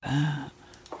that.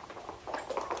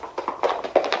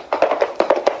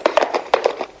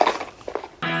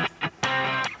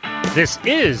 This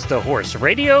is the Horse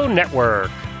Radio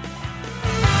Network.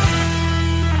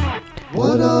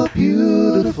 What a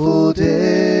beautiful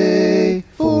day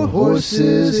for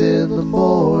horses in the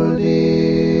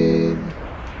morning.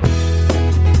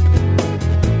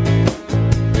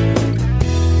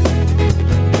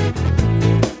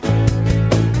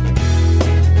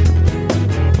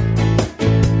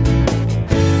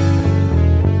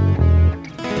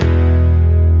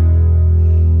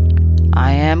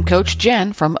 I'm Coach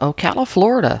Jen from Ocala,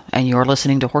 Florida, and you're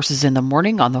listening to Horses in the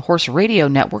Morning on the Horse Radio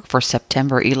Network for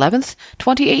September 11th,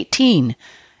 2018,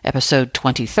 episode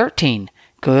 2013.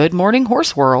 Good morning,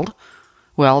 Horse World.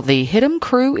 Well, the Hit'em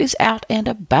crew is out and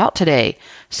about today,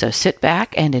 so sit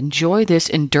back and enjoy this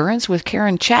Endurance with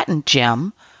Karen Chatton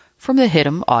gem from the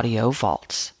Hit'em Audio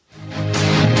Vaults.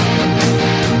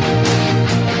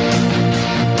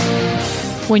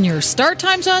 When your start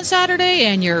time's on Saturday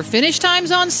and your finish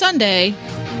time's on Sunday,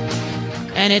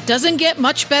 and it doesn't get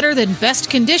much better than best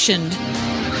conditioned,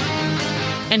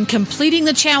 and completing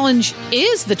the challenge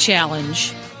is the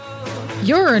challenge,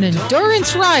 you're an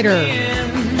endurance rider.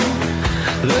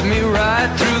 Let me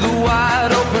ride through the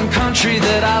wide open country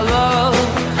that I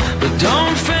love, but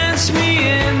don't fence me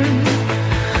in.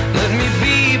 Let me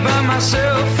be by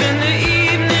myself in the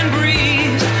evening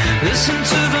breeze. Listen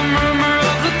to the murmur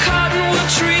of the cottonwood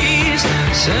trees.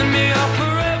 Send me off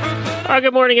forever.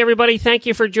 Good morning, everybody. Thank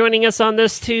you for joining us on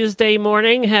this Tuesday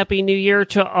morning. Happy New Year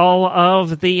to all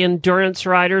of the endurance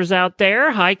riders out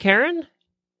there. Hi, Karen.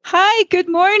 Hi, good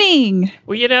morning.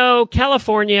 Well, you know,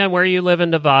 California, where you live in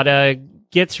Nevada,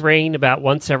 gets rain about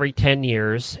once every 10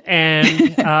 years, and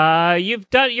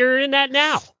you're in that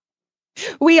now.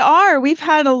 We are. We've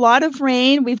had a lot of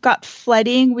rain. We've got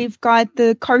flooding. We've got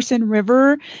the Carson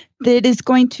River that is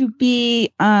going to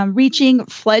be reaching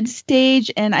flood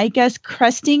stage, and I guess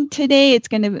cresting today. It's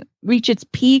going to reach its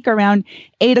peak around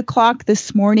 8 o'clock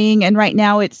this morning, and right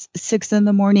now it's 6 in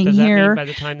the morning here. Does that mean here. By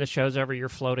the time the show's over, you're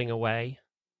floating away?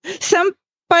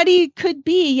 Somebody could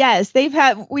be, yes. We've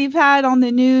had on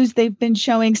the news, they've been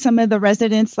showing some of the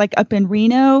residents like up in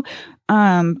Reno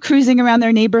cruising around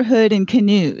their neighborhood in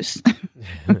canoes.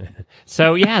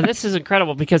 So, yeah, this is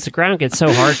incredible because the ground gets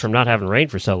so hard from not having rain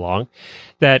for so long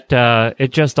that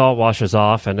it just all washes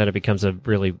off, and then it becomes a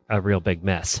real big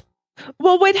mess.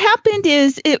 Well, what happened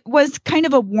is it was kind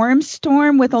of a warm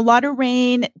storm with a lot of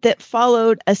rain that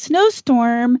followed a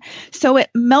snowstorm. So it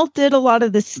melted a lot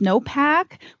of the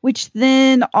snowpack, which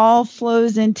then all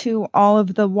flows into all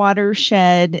of the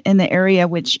watershed in the area,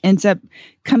 which ends up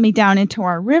coming down into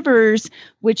our rivers,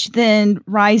 which then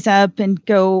rise up and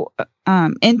go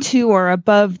into or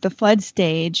above the flood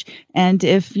stage. And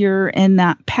if you're in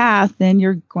that path, then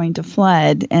you're going to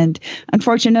flood. And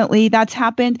unfortunately, that's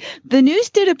happened. The news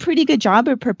did a pretty good job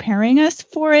of preparing us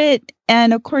for it.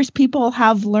 And of course, people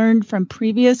have learned from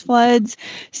previous floods.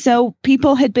 So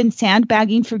people had been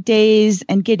sandbagging for days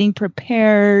and getting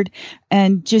prepared.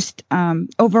 And just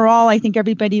overall, I think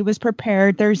everybody was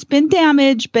prepared. There's been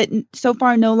damage, but so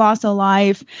far, no loss of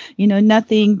life.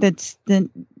 Nothing that's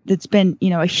been,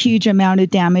 a huge amount of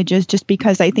damages, just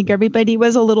because I think everybody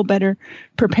was a little better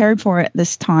prepared for it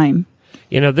this time.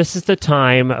 This is the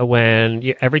time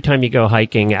when every time you go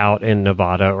hiking out in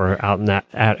Nevada or out in that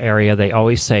area, they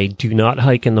always say, do not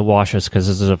hike in the washes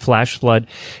because there's a flash flood.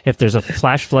 If there's a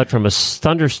flash flood from a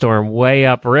thunderstorm way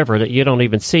upriver that you don't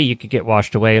even see, you could get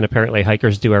washed away, and apparently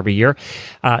hikers do every year.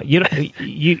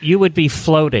 You would be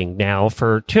floating now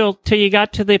till you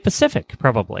got to the Pacific,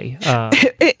 probably.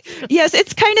 Yes,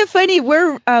 it's kind of funny.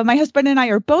 We're my husband and I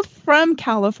are both from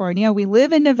California. We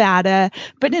live in Nevada,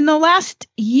 but in the last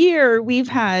year, we've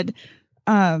had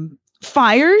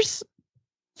fires,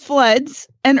 floods,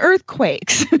 and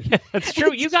earthquakes. Yeah, that's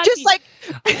true. You got just like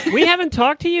we haven't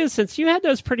talked to you since you had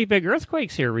those pretty big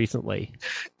earthquakes here recently.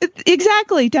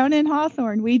 Exactly, down in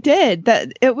Hawthorne, we did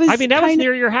that. It was. I mean, that was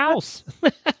near your house.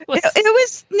 It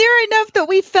was near enough that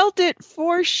we felt it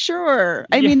for sure.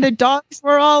 I mean, the dogs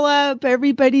were all up.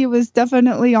 Everybody was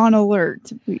definitely on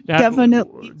alert.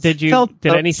 Definitely.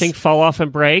 Did anything fall off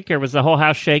and break, or was the whole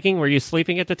house shaking? Were you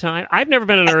sleeping at the time? I've never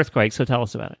been in an earthquake, so tell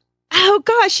us about it. Oh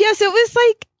gosh, yes, it was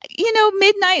like,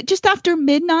 midnight, just after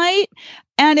midnight.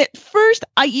 And at first,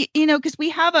 because we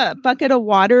have a bucket of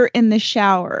water in the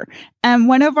shower, and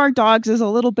one of our dogs is a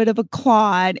little bit of a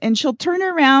clod, and she'll turn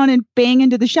around and bang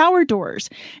into the shower doors.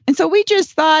 And so we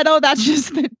just thought, oh, that's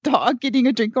just the dog getting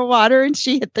a drink of water, and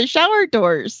she hit the shower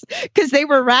doors because they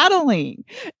were rattling.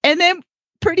 And then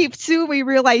pretty soon we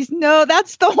realized, no,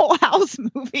 that's the whole house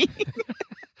moving.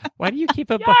 Why do you keep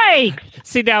a Yikes!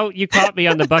 See, now you caught me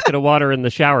on the bucket of water in the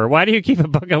shower. Why do you keep a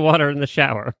bucket of water in the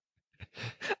shower?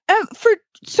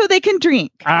 So they can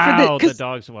drink. Oh, the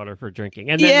dog's water for drinking.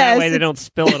 And then that way they don't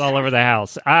spill it all over the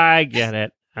house. I get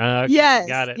it. Yes.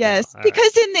 Got it. Yes. Now.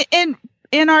 Because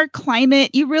in our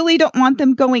climate, you really don't want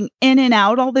them going in and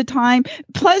out all the time.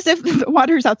 Plus, if the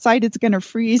water's outside, it's going to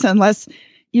freeze unless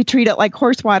you treat it like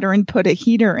horse water and put a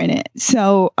heater in it.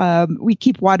 So we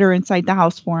keep water inside the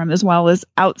house for them as well as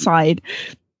outside.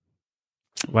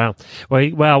 Wow.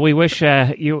 Well, we wish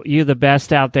you the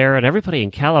best out there, and everybody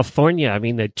in California. I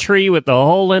mean, the tree with the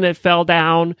hole in it fell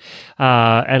down,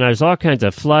 and there's all kinds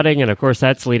of flooding, and of course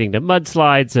that's leading to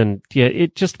mudslides. And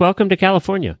it just welcome to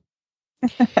California.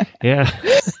 Yeah.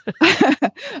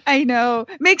 I know.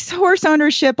 Makes horse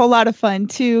ownership a lot of fun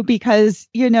too, because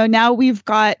now we're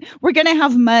going to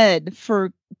have mud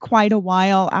for quite a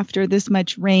while after this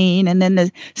much rain and then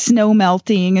the snow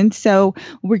melting. And so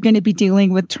we're going to be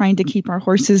dealing with trying to keep our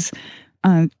horses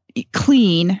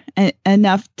clean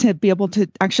enough to be able to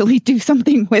actually do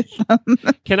something with them.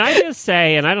 Can I just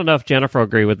say, and I don't know if Jennifer will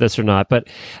agree with this or not, but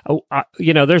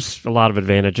there's a lot of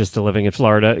advantages to living in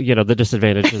Florida. The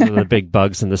disadvantages are the big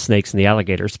bugs and the snakes and the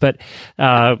alligators, but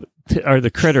or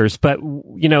the critters. But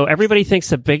everybody thinks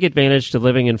the big advantage to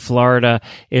living in Florida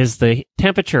is the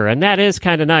temperature, and that is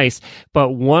kind of nice.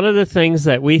 But one of the things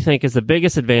that we think is the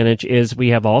biggest advantage is we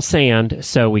have all sand,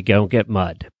 so we don't get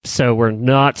mud. So we're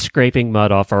not scraping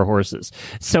mud off our horses.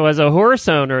 So as a horse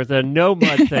owner, the no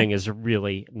mud thing is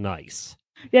really nice.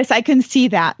 Yes, I can see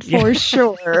that for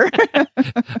sure.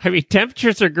 I mean,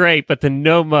 temperatures are great, but the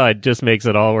no mud just makes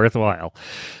it all worthwhile.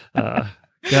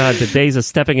 God, the days of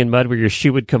stepping in mud where your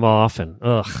shoe would come off and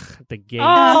the game.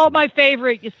 Oh, my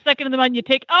favorite. You suck it in the mud and you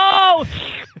take,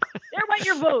 there went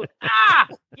your boot.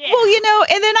 Yeah. Well,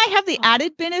 and then I have the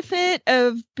added benefit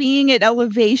of being at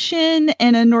elevation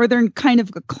in a northern kind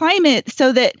of climate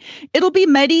so that it'll be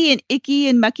muddy and icky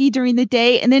and mucky during the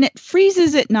day and then it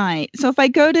freezes at night. So if I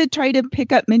go to try to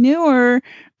pick up manure,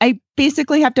 I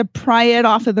basically have to pry it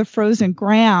off of the frozen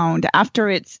ground after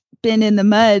it's been in the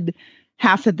mud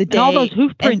half of the day. And all those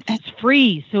hoof prints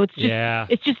freeze, so it's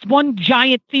just it's just one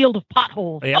giant field of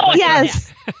potholes. Yeah,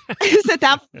 yes. Isn't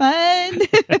that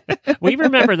fun? We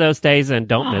remember those days and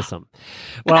don't miss them.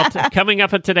 Well, coming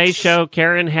up on today's show,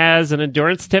 Karen has an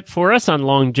endurance tip for us on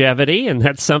longevity, and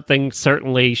that's something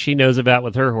certainly she knows about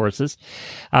with her horses.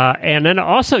 And then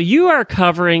also you are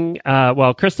covering,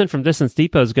 Kristen from Distance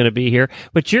Depot is going to be here,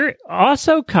 but you're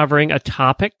also covering a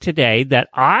topic today that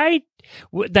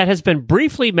has been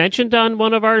briefly mentioned on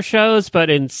one of our shows, but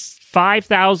in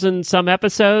 5,000 some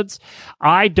episodes,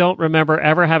 I don't remember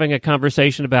ever having a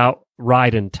conversation about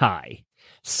ride and tie.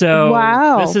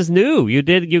 So This is new.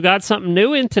 You got something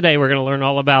new in today. We're going to learn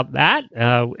all about that.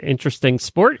 Interesting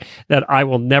sport that I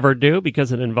will never do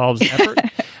because it involves effort.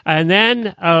 And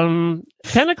then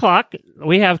 10 o'clock,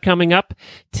 we have coming up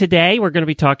today, we're going to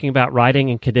be talking about riding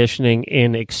and conditioning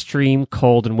in extreme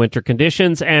cold and winter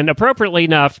conditions. And appropriately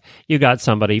enough, you got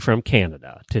somebody from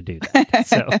Canada to do that.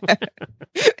 So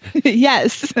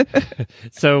yes.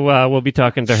 So we'll be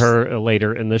talking to her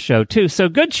later in the show, too. So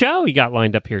good show you got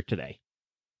lined up here today.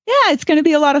 Yeah, it's going to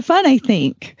be a lot of fun, I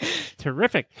think.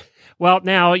 Terrific. Well,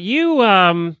 now you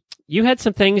had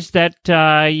some things that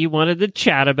you wanted to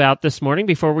chat about this morning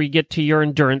before we get to your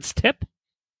endurance tip.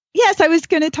 Yes, I was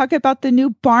going to talk about the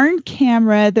new barn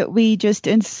camera that we just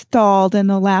installed in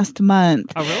the last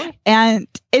month. Oh, really? And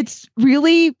it's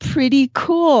really pretty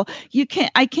cool.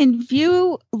 I can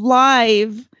view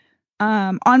live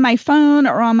on my phone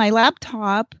or on my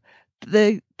laptop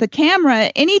the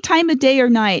camera any time of day or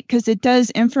night because it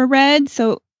does infrared.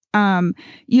 So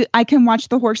I can watch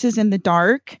the horses in the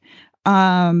dark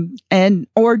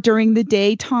or during the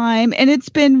daytime. And it's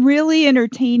been really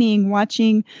entertaining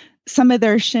watching some of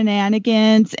their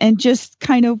shenanigans and just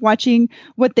kind of watching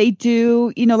what they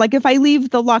do. Like if I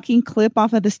leave the locking clip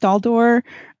off of the stall door,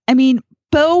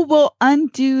 Bo will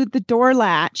undo the door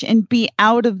latch and be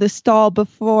out of the stall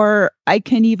before I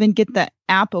can even get the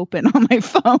app open on my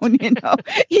phone.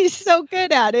 He's so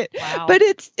good at it. Wow. But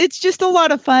it's just a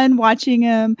lot of fun watching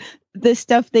him, the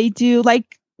stuff they do.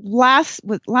 Like last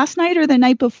night or the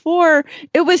night before,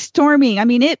 it was storming.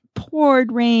 It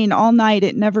poured rain all night.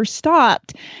 It never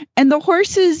stopped. And the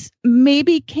horses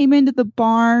maybe came into the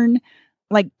barn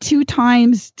like 2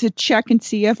 times to check and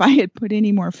see if I had put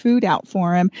any more food out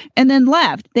for him and then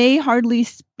left. They hardly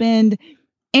spend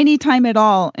any time at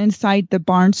all inside the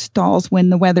barn stalls when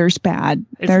the weather's bad.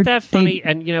 Isn't that funny?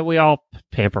 And, we all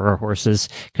pamper our horses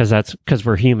because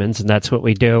we're humans and that's what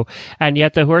we do. And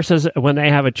yet the horses, when they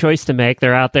have a choice to make,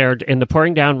 they're out there in the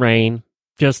pouring down rain,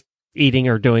 just eating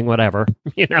or doing whatever,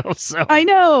 so. I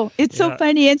know. It's so Yeah.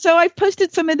 funny. And so I've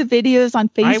posted some of the videos on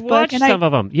Facebook. I watched some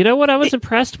of them. You know what I was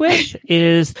impressed with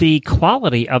is the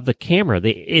quality of the camera.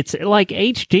 It's like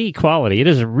HD quality. It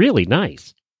is really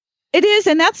nice. It is,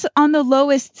 and that's on the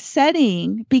lowest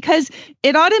setting because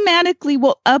it automatically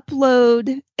will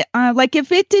upload, like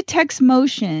if it detects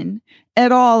motion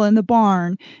at all in the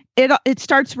barn, it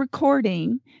starts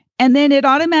recording, and then it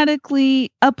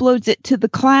automatically uploads it to the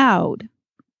cloud.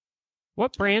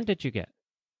 What brand did you get?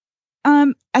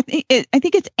 I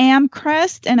think it's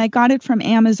Amcrest, and I got it from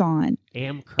Amazon.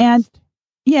 Amcrest. And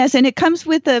yes, and it comes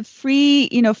with a free,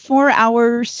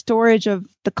 4-hour storage of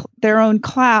their own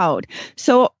cloud.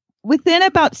 So within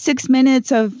about 6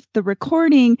 minutes of the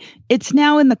recording, it's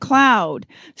now in the cloud.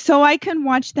 So I can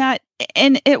watch that,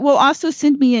 and it will also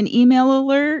send me an email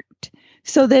alert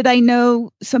so that I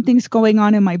know something's going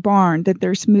on in my barn, that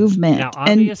there's movement. Now,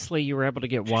 obviously, you were able to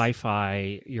get your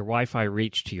Wi-Fi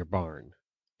reach to your barn.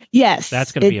 Yes,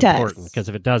 That's going to be it does. important, because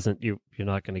if it doesn't, you're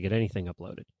not going to get anything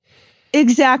uploaded.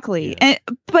 Exactly. Yeah.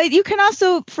 But you can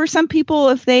also, for some people,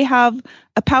 if they have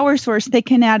a power source, they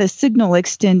can add a signal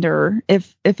extender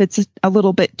if it's a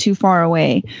little bit too far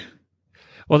away.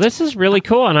 Well, this is really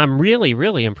cool, and I'm really,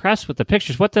 really impressed with the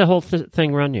pictures. What the whole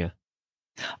thing run you?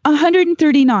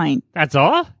 $139. That's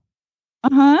all?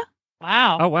 Uh-huh.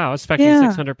 Wow. Oh wow, I was expecting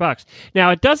Yeah. $600.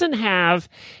 Now it doesn't have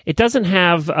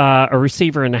a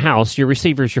receiver in the house. Your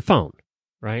receiver is your phone,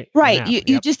 right? Right. An app. You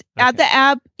Yep. just add Okay. the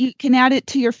app. You can add it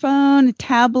to your phone,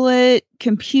 tablet,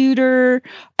 computer.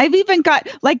 I've even got,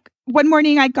 like, one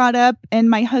morning I got up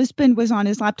and my husband was on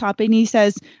his laptop and he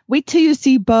says, "Wait till you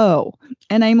see Bo."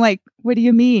 And I'm like, "What do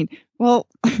you mean?" "Well,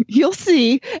 you'll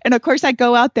see." And of course I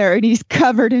go out there and he's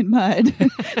covered in mud.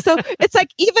 So it's like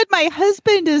even my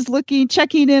husband is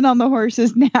checking in on the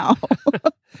horses now.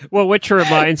 Well, which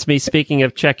reminds me, speaking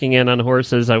of checking in on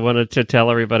horses, I wanted to tell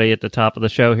everybody at the top of the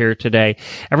show here today,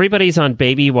 everybody's on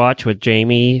baby watch with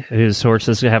Jamie, whose horse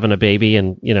is having a baby,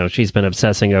 and she's been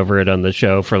obsessing over it on the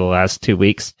show for the last 2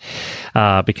 weeks,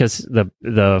 because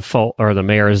the foal or the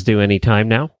mare is due any time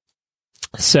now.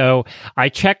 So I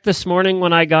checked this morning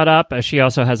when I got up. She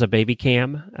also has a baby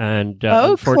cam, and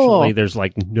unfortunately, cool. there's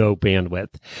like no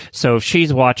bandwidth. So if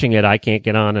she's watching it, I can't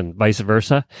get on, and vice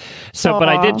versa. So, but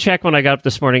I did check when I got up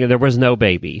this morning, and there was no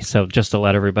baby. So just to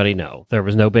let everybody know, there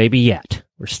was no baby yet.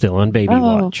 We're still on baby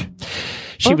watch.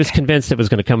 She was convinced it was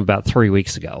going to come about 3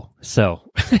 weeks ago. So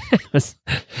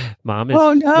Mom is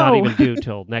not even due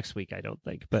till next week, I don't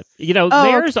think. But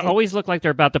theirs always look like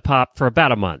they're about to pop for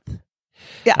about a month.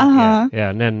 Yeah.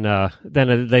 Yeah, and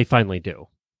then they finally do.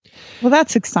 Well,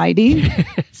 that's exciting.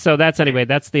 So that's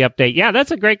the update. Yeah,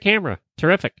 that's a great camera.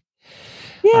 Terrific.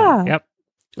 Yeah. Yep.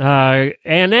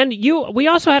 And then we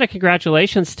also had a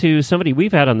congratulations to somebody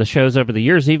we've had on the shows over the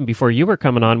years. Even before you were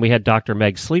coming on, we had Dr.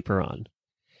 Meg Sleeper on.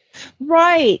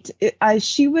 Right.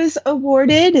 She was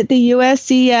awarded the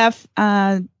USCF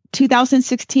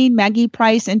 2016 Maggie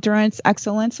Price Endurance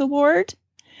Excellence Award.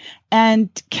 And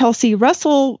Kelsey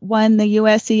Russell won the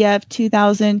USCF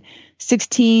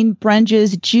 2016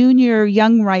 Brunges Junior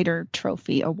Young Rider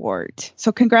Trophy Award.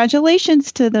 So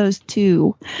congratulations to those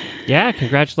two. Yeah,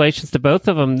 congratulations to both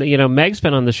of them. Meg's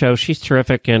been on the show. She's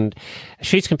terrific, and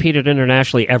she's competed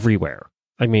internationally everywhere.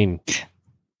 I mean,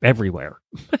 everywhere.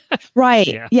 Right.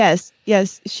 Yeah.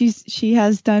 Yes. She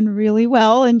has done really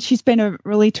well, and she's been a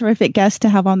really terrific guest to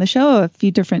have on the show a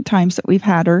few different times that we've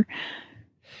had her.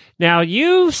 Now,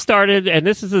 you started, and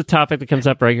this is a topic that comes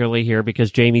up regularly here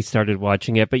because Jamie started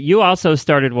watching it, but you also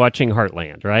started watching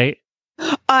Heartland, right?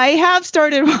 I have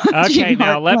started watching Okay,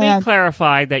 now let me Heartland.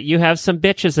 clarify that you have some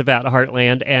bitches about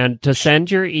Heartland, and to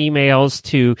send your emails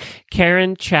to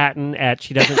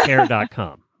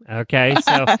KarenChatton@SheDoesn'tCare.com. Okay,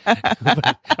 so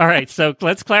all right, so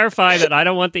let's clarify that I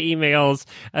don't want the emails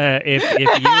if you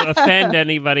offend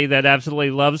anybody that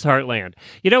absolutely loves Heartland.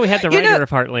 We had the writer of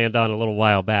Heartland on a little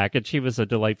while back, and she was a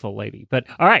delightful lady. But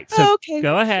all right, so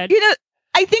go ahead.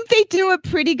 I think they do a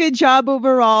pretty good job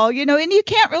overall, and you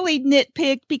can't really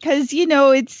nitpick because,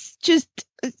 it's just,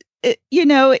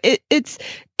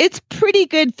 it's pretty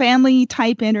good family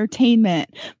type entertainment.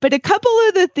 But a couple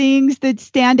of the things that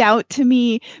stand out to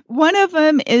me, one of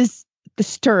them is the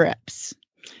stirrups.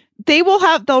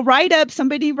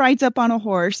 Somebody rides up on a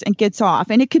horse and gets off,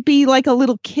 and it could be like a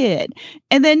little kid.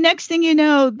 And then next thing you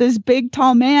know, this big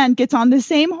tall man gets on the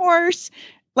same horse,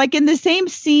 like in the same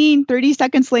scene 30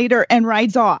 seconds later, and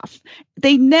rides off.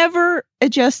 They never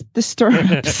adjust the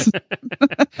stirrups.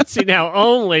 See, now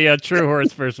only a true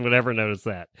horse person would ever notice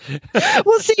that.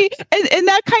 Well, see, and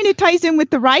that kind of ties in with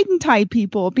the ride and tie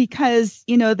people because,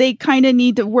 they kind of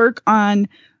need to work on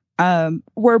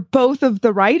where both of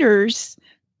the riders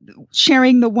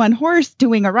sharing the one horse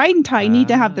doing a ride and tie need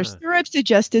to have their Ah. stirrups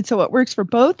adjusted so it works for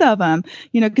both of them,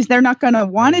 because they're not going to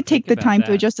want to didn't take think the about time to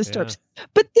that. adjust the Yeah. stirrups.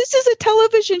 But this is a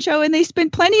television show and they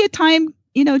spend plenty of time,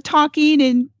 talking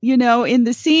and, in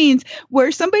the scenes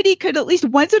where somebody could at least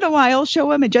once in a while show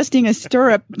them adjusting a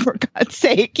stirrup for God's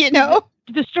sake, Do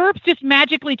the stirrups just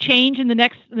magically change in the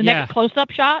next Yeah. next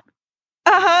close-up shot?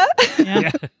 Uh-huh. Yeah.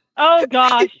 Yeah. Oh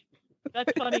gosh,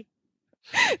 that's funny.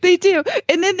 They do.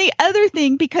 And then the other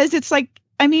thing, because it's like,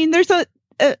 there's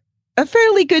a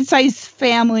fairly good sized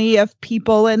family of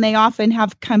people and they often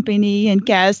have company and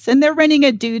guests and they're running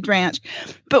a dude ranch.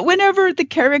 But whenever the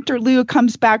character Lou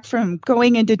comes back from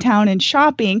going into town and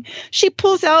shopping, she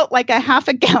pulls out like a half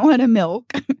a gallon of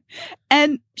milk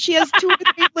and she has 2 or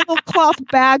 3 little cloth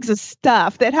bags of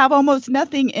stuff that have almost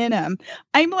nothing in them.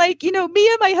 I'm like, me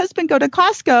and my husband go to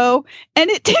Costco and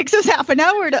it takes us half an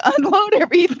hour to unload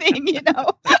everything,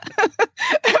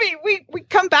 we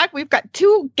come back, we've got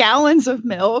 2 gallons of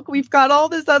milk, we've got all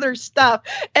this other stuff,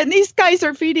 and these guys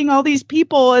are feeding all these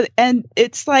people, and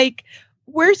it's like,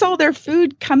 where's all their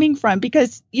food coming from?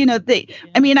 Because,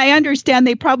 I understand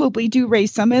they probably do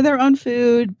raise some of their own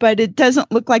food, but it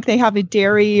doesn't look like they have a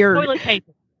dairy or Toilet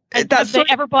paper. That's Have they sort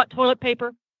of- ever bought toilet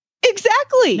paper?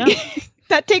 exactly. No.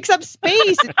 That takes up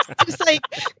space. It's just like,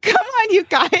 come on, you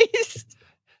guys. It's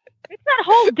that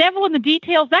whole devil in the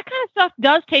details. That kind of stuff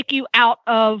does take you out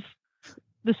of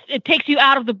it takes you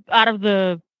out of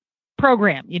the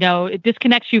program. It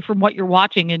disconnects you from what you're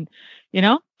watching, and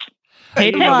pay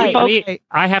attention, Right. folks.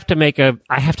 I have to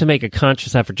make a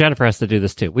conscious effort. Jennifer has to do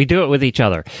this too. We do it with each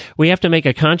other. We have to make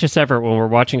a conscious effort when we're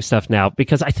watching stuff now,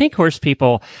 because I think horse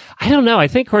people, I don't know, I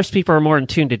think horse people are more in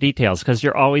tune to details because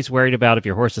you're always worried about if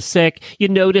your horse is sick. You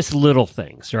notice little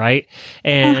things, right?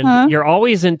 And you're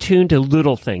always in tune to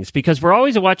little things because we're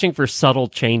always watching for subtle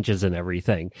changes in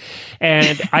everything.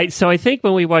 And I think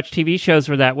when we watch TV shows,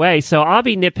 we're that way. So I'll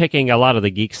be nitpicking a lot of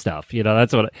the geek stuff.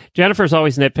 That's what Jennifer's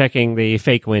always nitpicking, the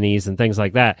fake Winnies and things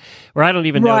like that, where I don't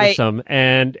even notice them.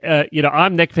 And,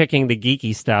 I'm nitpicking the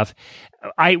geeky stuff.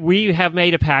 We have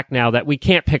made a pact now that we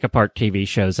can't pick apart TV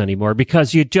shows anymore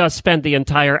because you just spend the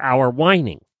entire hour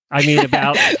whining.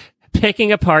 About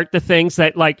picking apart the things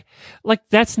that like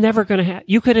that's never going to happen.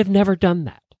 You could have never done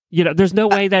that. There's no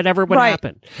way that ever would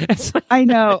happen. It's like, I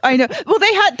know. Well,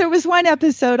 there was one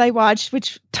episode I watched,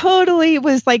 which totally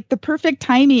was like the perfect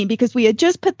timing because we had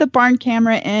just put the barn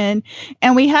camera in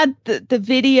and we had the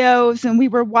videos and we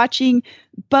were watching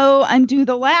Bo undo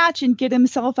the latch and get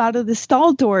himself out of the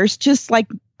stall doors. Just like,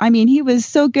 he was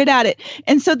so good at it.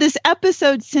 And so this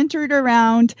episode centered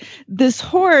around this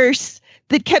horse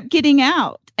that kept getting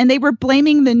out and they were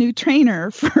blaming the new trainer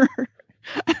for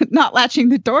not latching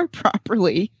the door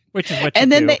properly. which is what you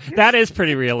do. That is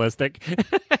pretty realistic.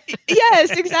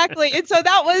 Yes, exactly. And so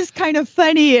that was kind of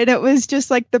funny. And it was just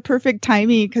like the perfect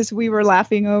timing because we were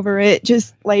laughing over it.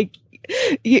 Just like,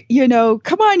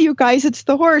 come on, you guys, it's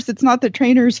the horse. It's not the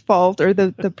trainer's fault or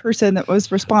the person that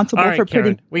was responsible for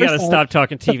putting. We got to stop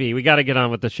talking TV. We got to get on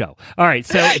with the show. All right.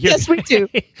 So yes, we do.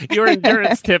 Your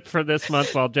endurance tip for this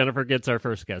month while Jennifer gets our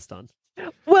first guest on.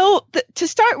 Well, to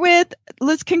start with,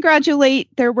 let's congratulate.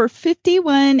 There were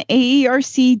 51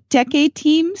 AERC decade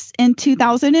teams in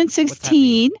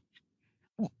 2016.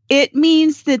 It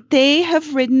means that they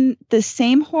have ridden the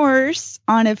same horse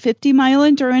on a 50-mile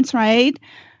endurance ride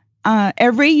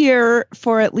every year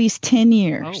for at least 10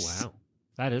 years. Oh, wow.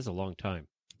 That is a long time.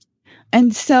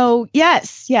 And so,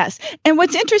 yes. And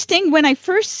what's interesting, when I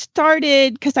first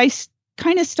started, because I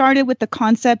kind of started with the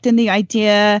concept and the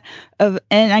idea of,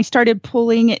 and I started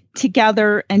pulling it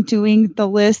together and doing the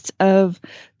list of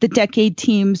the decade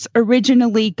teams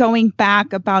originally going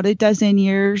back about a dozen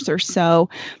years or so.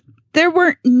 There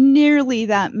weren't nearly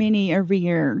that many every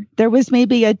year. There was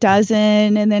maybe a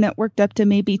dozen, and then it worked up to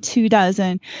maybe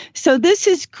 24. So this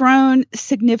has grown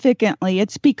significantly.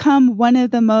 It's become one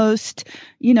of the most,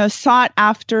 sought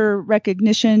after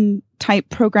recognition type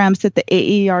programs that the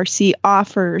AERC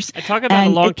offers. I talk about a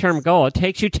long-term goal. It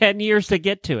takes you 10 years to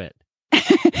get to it.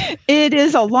 It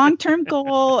is a long-term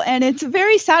goal, and it's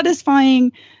very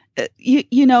satisfying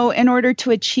in order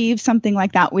to achieve something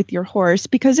like that with your horse,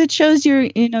 because it shows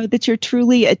that you're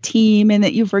truly a team and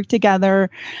that you've worked together.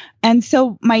 And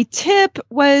so my tip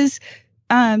was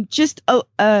just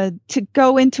to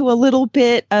go into a little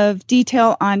bit of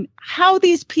detail on how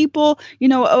these people,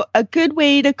 a good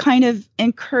way to kind of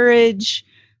encourage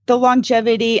the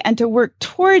longevity and to work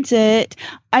towards it.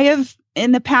 I have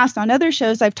in the past on other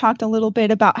shows, I've talked a little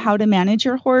bit about how to manage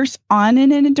your horse on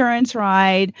an endurance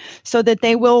ride so that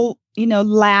they will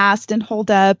last and hold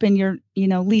up, and you're,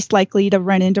 least likely to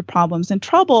run into problems and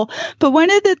trouble. But one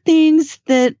of the things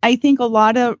that I think a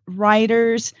lot of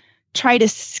riders try to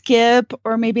skip,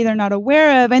 or maybe they're not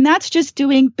aware of, and that's just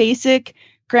doing basic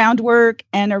groundwork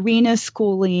and arena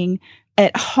schooling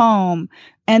at home.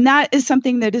 And that is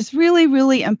something that is really,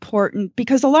 really important,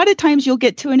 because a lot of times you'll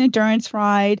get to an endurance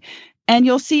ride and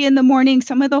you'll see in the morning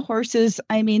some of the horses,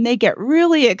 they get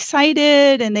really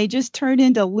excited and they just turn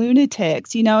into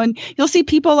lunatics, and you'll see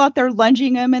people out there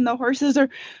lunging them, and the horses are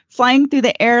flying through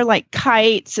the air like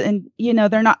kites, and,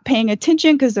 they're not paying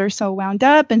attention because they're so wound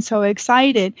up and so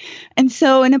excited. And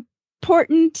so an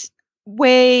important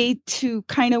way to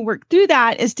kind of work through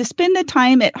that is to spend the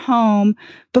time at home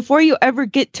before you ever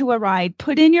get to a ride.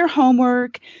 Put in your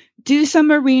homework, do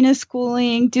some arena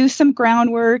schooling, do some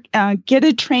groundwork, get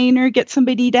a trainer, get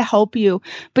somebody to help you,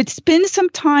 but spend some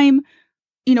time,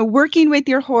 working with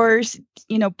your horse,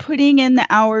 putting in the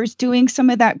hours, doing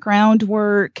some of that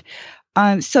groundwork,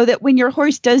 so that when your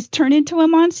horse does turn into a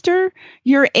monster,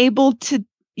 you're able to,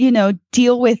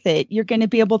 deal with it. You're going to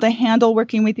be able to handle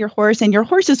working with your horse, and your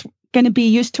horse is going to be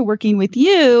used to working with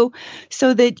you,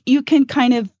 so that you can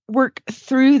kind of work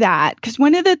through that. Because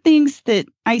one of the things that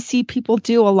I see people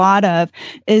do a lot of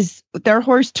is their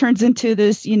horse turns into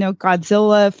this,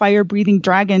 Godzilla, fire-breathing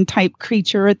dragon type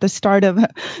creature at the start of an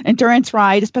endurance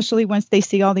ride, especially once they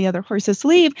see all the other horses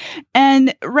leave.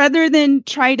 And rather than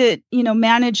try to,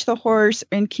 manage the horse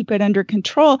and keep it under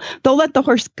control, they'll let the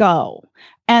horse go.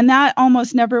 And that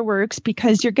almost never works,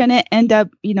 because you're going to end up,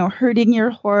 hurting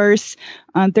your horse.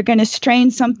 They're going to strain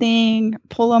something,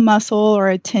 pull a muscle or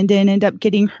a tendon, end up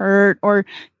getting hurt, or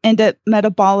end up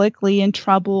metabolically in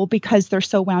trouble because they're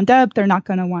so wound up. They're not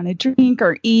going to want to drink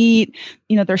or eat.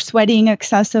 They're sweating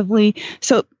excessively.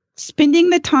 So spending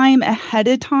the time ahead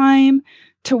of time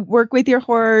to work with your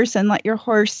horse and let your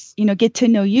horse, get to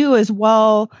know you as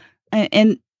well.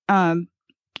 And an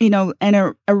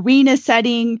arena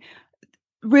setting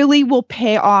really will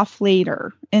pay off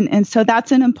later. And so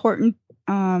that's an important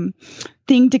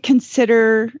thing to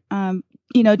consider.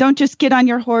 Don't just get on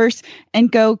your horse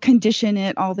and go condition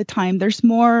it all the time. There's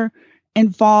more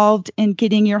involved in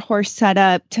getting your horse set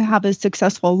up to have a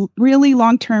successful, really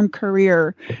long-term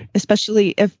career, especially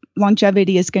if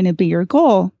longevity is going to be your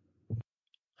goal.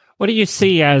 What do you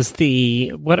see as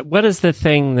what is the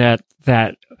thing that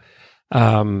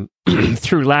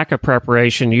through lack of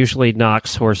preparation usually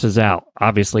knocks horses out?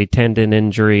 Obviously tendon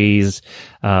injuries,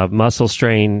 muscle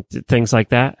strain, things like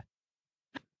that.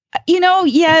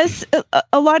 Yes,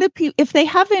 a lot of people, if they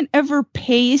haven't ever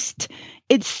paced,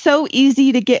 it's so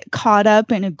easy to get caught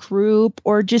up in a group,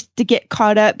 or just to get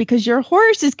caught up because your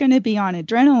horse is going to be on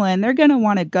adrenaline. They're going to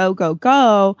want to go, go,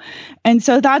 go. And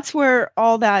so that's where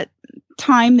all that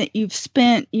time that you've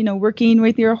spent, working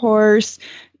with your horse,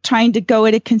 trying to go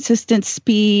at a consistent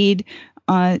speed,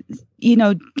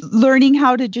 learning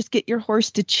how to just get your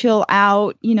horse to chill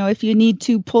out, if you need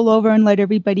to pull over and let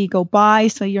everybody go by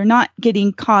so you're not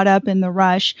getting caught up in the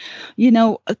rush.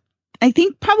 I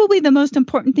think probably the most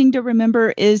important thing to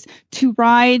remember is to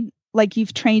ride like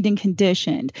you've trained and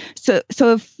conditioned. So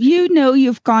if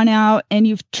you've gone out and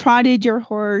you've trotted your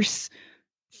horse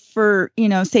for,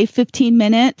 say 15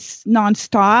 minutes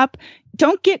nonstop,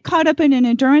 don't get caught up in an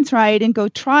endurance ride and go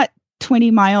trot 20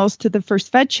 miles to the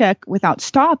first vet check without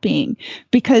stopping,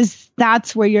 because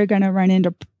that's where you're going to run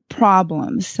into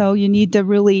problems. So you need to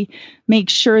really make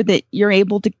sure that you're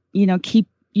able to, keep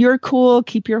your cool,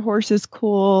 keep your horses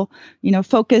cool,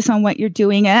 focus on what you're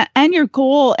doing and your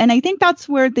goal. And I think that's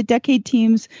where the decade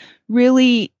teams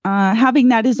really, having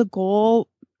that as a goal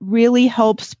really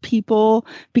helps people,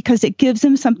 because it gives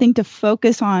them something to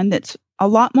focus on that's a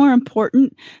lot more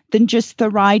important than just the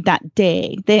ride that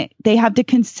day. They have to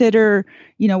consider,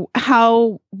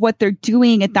 how what they're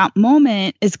doing at that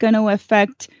moment is going to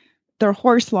affect their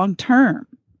horse long term.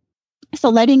 So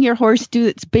letting your horse do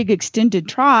its big extended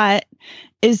trot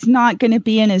is not going to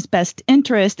be in his best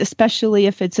interest, especially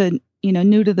if it's a,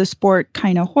 new to the sport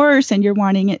kind of horse and you're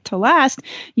wanting it to last.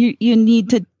 You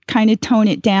need to kind of tone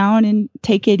it down and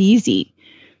take it easy.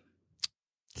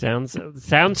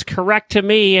 Sounds correct to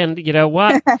me. And you know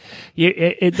what?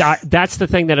 That's the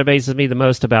thing that amazes me the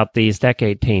most about these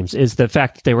decade teams, is the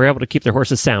fact that they were able to keep their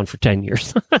horses sound for 10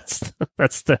 years.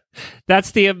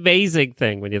 that's the amazing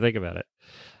thing when you think about it.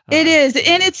 It is.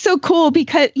 And it's so cool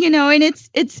because, and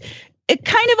it's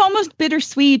kind of almost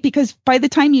bittersweet, because by the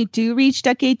time you do reach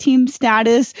decade team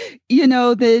status,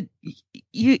 that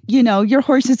your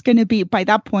horse is going to be, by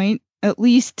that point, at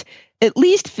least at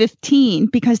least 15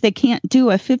 because they can't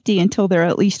do a 50 until they're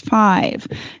at least 5.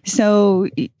 So,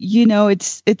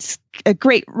 it's a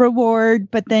great reward,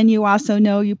 but then you also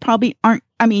know you probably aren't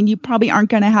going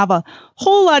to have a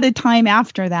whole lot of time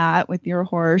after that with your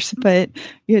horse. But,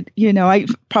 I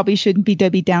probably shouldn't be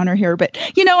Debbie Downer here, but,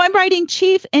 I'm riding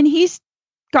Chief and he's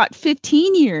got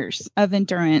 15 years of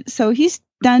endurance. So he's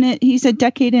done it. He's a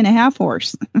decade and a half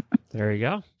horse. There you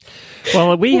go.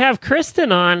 Well, we have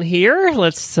Kristen on here.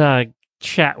 Let's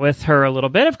chat with her a little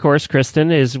bit. Of course,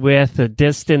 Kristen is with the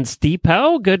Distance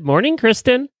Depot. Good morning,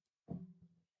 Kristen.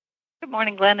 Good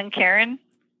morning, Glenn and Karen.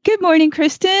 Good morning,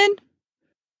 Kristen.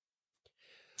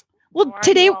 Well, How are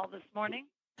today you all this morning?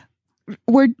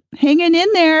 we're hanging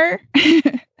in there.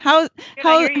 how Good,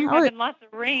 I hear you're having lots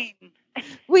of rain.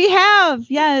 we have,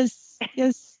 yes.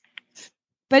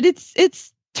 But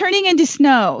it's turning into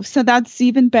snow, so that's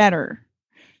even better.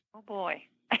 Oh boy.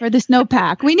 For the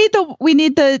snowpack. We need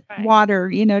the Right. water,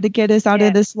 to get us out Yes.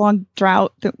 of this long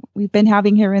drought that we've been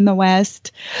having here in the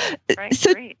West. Right,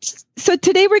 So, great. so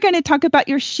today we're going to talk about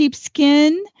your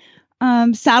sheepskin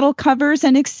saddle covers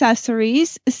and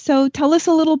accessories. So tell us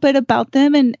a little bit about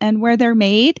them and where they're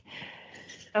made.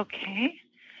 Okay.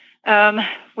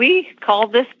 We call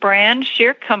this brand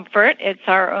Sheer Comfort. It's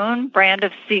our own brand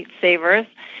of seat savers.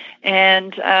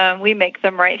 And we make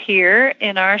them right here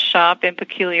in our shop in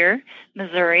Peculiar,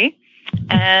 Missouri.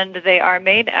 And they are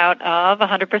made out of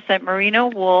 100% merino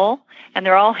wool. And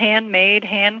they're all handmade,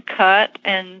 hand cut,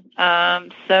 and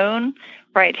sewn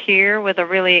right here with a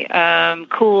really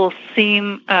cool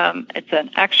seam. It's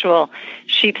an actual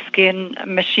sheepskin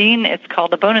machine. It's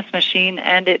called a bonus machine.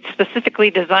 And it's specifically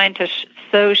designed to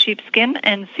sew sheepskin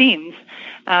and seams.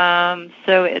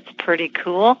 So it's pretty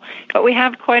cool. But we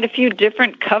have quite a few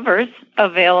different covers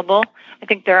available. I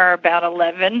think there are about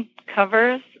 11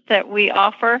 covers that we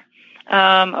offer,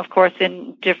 of course,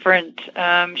 in different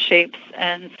shapes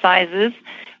and sizes.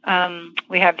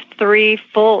 We have 3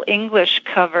 full English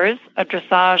covers, a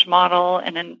dressage model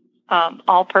and an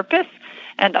all-purpose,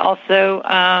 and also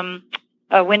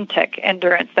a Wintec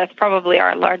Endurance. That's probably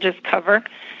our largest cover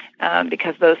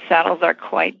because those saddles are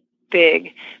quite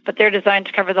big, but they're designed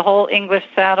to cover the whole English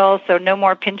saddle, so no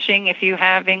more pinching if you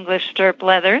have English stirrup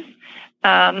leathers.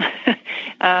 And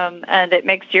it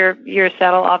makes your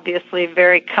saddle obviously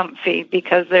very comfy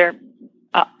because they're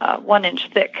 1 inch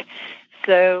thick.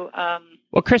 So,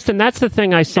 Well, Kristen, that's the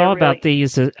thing I saw about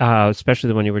these, especially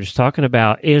the one you were just talking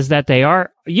about, is that they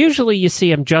are, usually you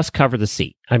see them just cover the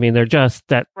seat. I mean, they're just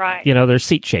that, right. They're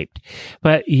seat shaped.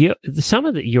 But some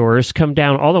of yours come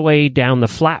down all the way down the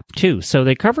flap too. So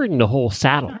they covered in the whole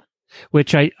saddle,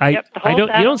 which you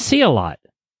don't see a lot.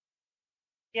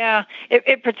 Yeah,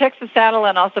 it protects the saddle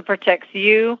and also protects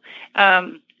you.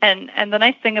 And the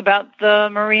nice thing about the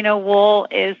merino wool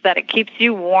is that it keeps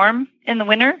you warm in the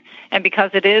winter, and because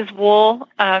it is wool,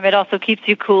 it also keeps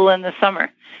you cool in the summer.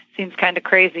 Seems kind of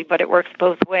crazy, but it works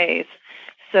both ways.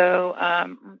 So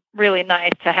really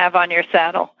nice to have on your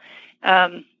saddle.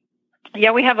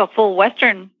 We have a full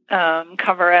Western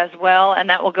cover as well, and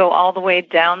that will go all the way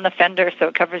down the fender, so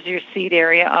it covers your seat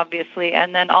area, obviously,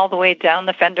 and then all the way down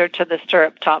the fender to the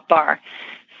stirrup top bar.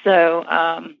 So,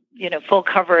 full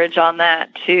coverage on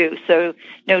that too. So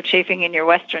no chafing in your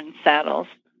Western saddles.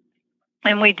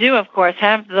 And we do, of course,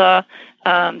 have the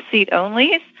seat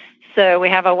onlys. So we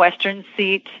have a Western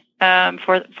seat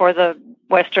for the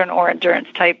Western or endurance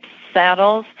type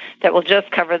saddles that will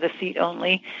just cover the seat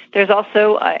only. There's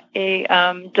also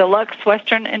a deluxe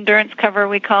Western endurance cover,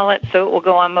 we call it. So it will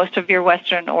go on most of your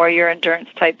Western or your endurance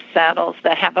type saddles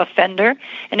that have a fender,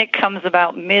 and it comes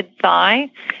about mid-thigh.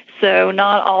 So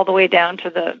not all the way down to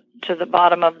the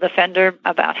bottom of the fender,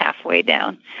 about halfway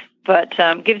down. But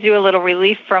gives you a little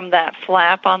relief from that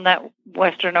flap on that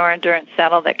Western or endurance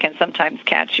saddle that can sometimes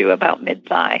catch you about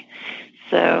mid-thigh.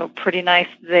 So pretty nice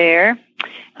there.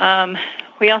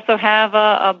 We also have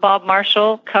a Bob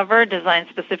Marshall cover designed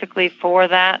specifically for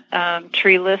that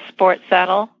treeless sports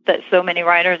saddle that so many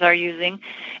riders are using,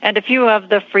 and a few of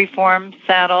the freeform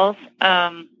saddles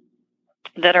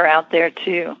that are out there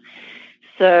too.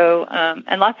 So,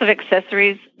 and lots of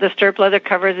accessories. The stirrup leather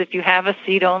covers if you have a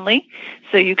seat only.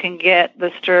 So you can get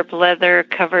the stirrup leather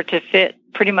cover to fit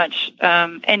pretty much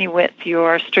any width,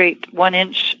 your straight 1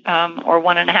 inch or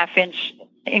 1.5 inch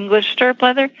English stirrup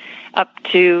leather up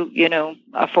to,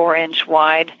 a 4 inch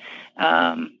wide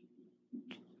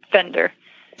fender.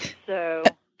 So,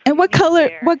 and what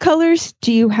colors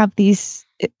do you have these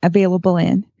available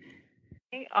in?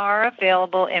 They are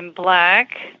available in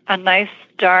black, a nice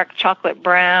dark chocolate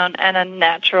brown, and a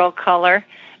natural color,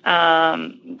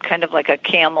 kind of like a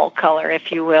camel color, if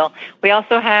you will.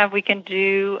 We can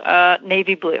do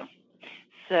navy blue.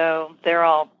 So they're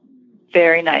all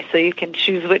very nice. So you can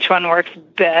choose which one works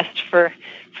best for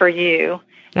you.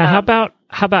 Now,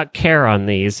 how about care on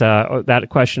these? That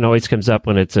question always comes up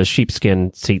when it's a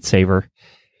sheepskin seat saver.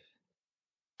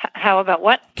 How about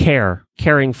what?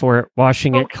 Caring for it,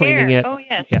 washing it, cleaning it. Oh,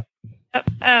 yes. Yeah.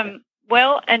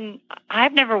 Well, and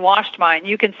I've never washed mine.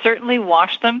 You can certainly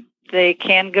wash them. They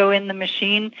can go in the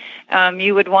machine.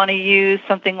 You would want to use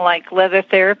something like leather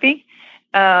therapy,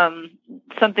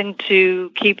 something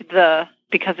to keep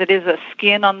because it is a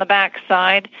skin on the back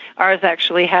side. Ours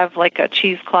actually have like a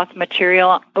cheesecloth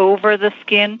material over the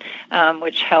skin,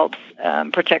 which helps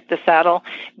protect the saddle.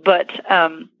 But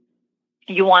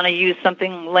you want to use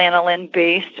something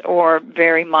lanolin-based or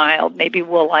very mild, maybe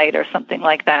woolite or something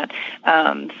like that,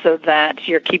 so that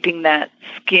you're keeping that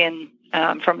skin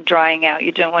from drying out.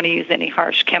 You don't want to use any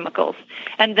harsh chemicals.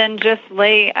 And then just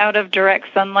lay out of direct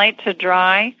sunlight to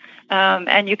dry,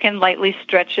 and you can lightly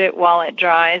stretch it while it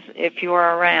dries if you're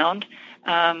around.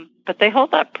 But they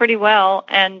hold up pretty well,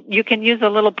 and you can use a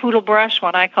little poodle brush,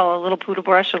 what I call a little poodle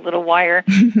brush, a little wire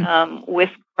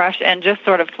whisk brush, and just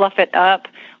sort of fluff it up.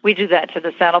 We do that to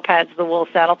the saddle pads, the wool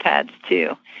saddle pads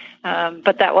too.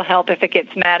 But that will help if it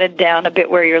gets matted down a bit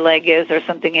where your leg is or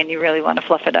something and you really want to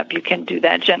fluff it up. You can do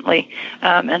that gently,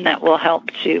 and that will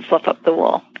help to fluff up the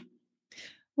wool.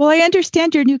 Well, I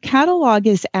understand your new catalog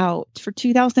is out for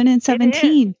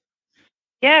 2017.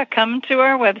 Yeah, come to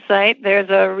our website.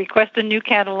 There's a request a new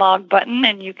catalog button,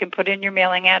 and you can put in your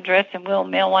mailing address, and we'll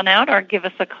mail one out, or give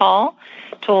us a call,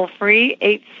 toll free,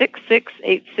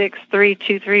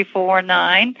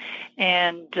 866-863-2349.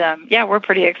 And we're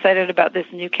pretty excited about this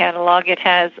new catalog. It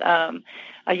has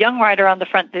a young rider on the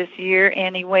front this year,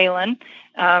 Annie Whalen,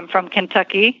 from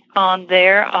Kentucky, on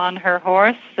her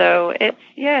horse. So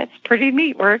it's pretty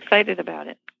neat. We're excited about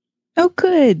it. Oh,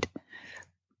 good.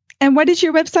 And what is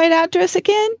your website address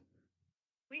again?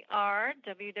 We are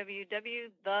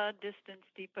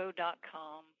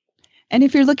www.thedistancedepot.com. And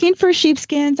if you're looking for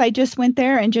sheepskins, I just went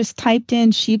there and just typed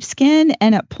in sheepskin,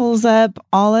 and it pulls up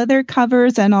all of their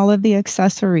covers and all of the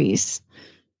accessories.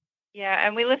 Yeah,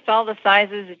 and we list all the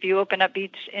sizes. If you open up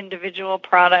each individual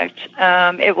product,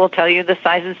 it will tell you the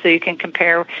sizes so you can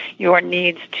compare your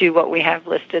needs to what we have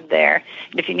listed there.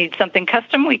 And if you need something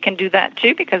custom, we can do that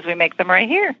too, because we make them right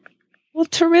here. Well,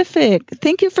 terrific.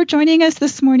 Thank you for joining us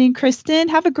this morning, Kristen.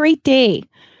 Have a great day.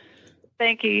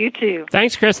 Thank you. You too.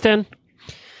 Thanks, Kristen.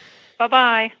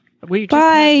 Bye-bye.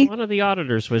 Bye. One of the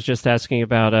auditors was just asking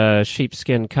about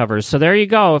sheepskin covers. So there you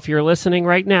go. If you're listening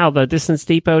right now,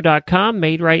 thedistancedepot.com,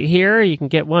 made right here. You can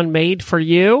get one made for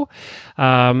you.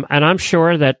 And I'm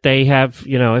sure that they have,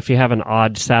 if you have an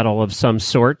odd saddle of some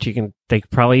sort, they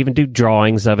probably even do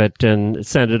drawings of it and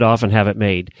send it off and have it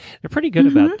made. They're pretty good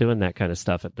about doing that kind of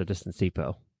stuff at the Distance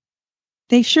Depot.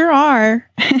 They sure are.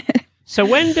 So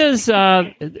when does,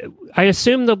 I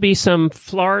assume there'll be some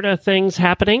Florida things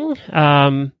happening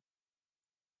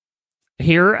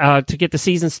here to get the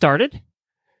season started?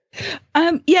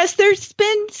 Yes, there's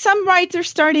been some rides are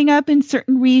starting up in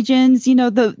certain regions.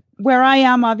 Where I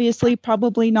am, obviously,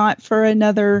 probably not for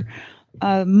another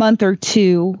month or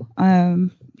two.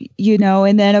 And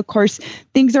then of course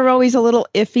things are always a little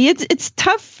iffy. It's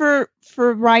tough for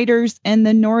riders in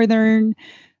the northern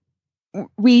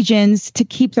regions to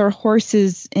keep their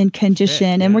horses in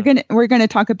condition, and we're gonna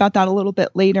talk about that a little bit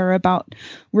later about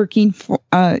working for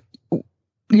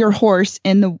your horse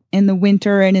in the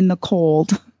winter and in the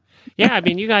cold. Yeah, I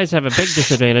mean, you guys have a big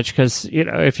disadvantage because,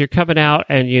 if you're coming out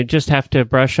and you just have to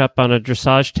brush up on a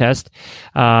dressage test,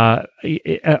 or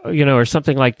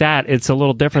something like that, it's a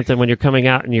little different than when you're coming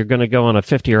out and you're going to go on a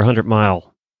 50 or 100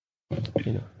 mile,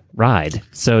 ride.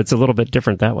 So it's a little bit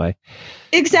different that way.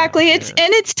 Exactly.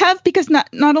 It's tough because not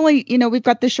only, we've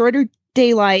got the shorter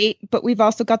daylight, but we've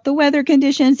also got the weather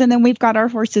conditions, and then we've got our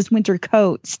horses' winter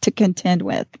coats to contend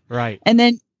with. Right. And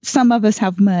then some of us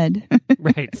have mud.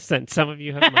 Right. Some of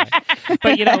you have mud.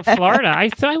 But, Florida, I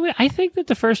think that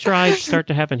the first rides start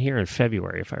to happen here in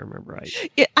February, if I remember right.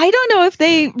 I don't know if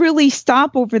they really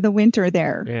stop over the winter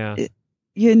there. Yeah.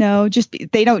 Just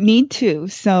they don't need to.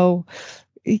 So,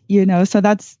 so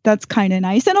that's kind of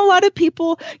nice. And a lot of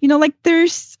people,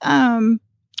 there's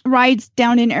rides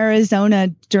down in Arizona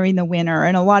during the winter,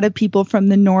 and a lot of people from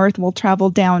the north will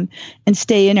travel down and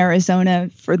stay in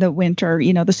Arizona for the winter,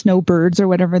 the snowbirds or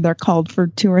whatever they're called, for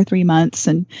 2 or 3 months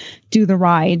and do the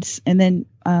rides. And then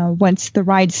once the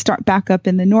rides start back up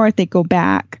in the north, they go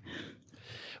back.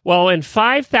 Well, in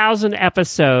 5,000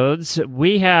 episodes,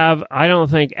 we have, I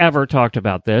don't think, ever talked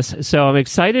about this. So I'm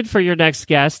excited for your next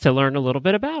guest to learn a little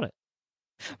bit about it.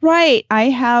 Right. I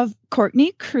have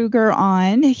Courtney Kruger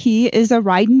on. He is a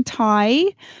ride and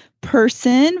tie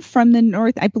person from the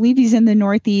north. I believe he's in the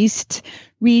Northeast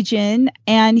region,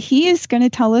 and he is going to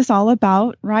tell us all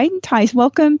about riding ties.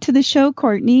 Welcome to the show,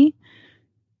 Courtney.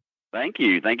 Thank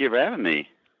you. Thank you for having me.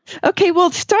 Okay,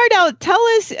 well, start out. Tell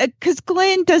us, because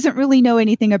Glenn doesn't really know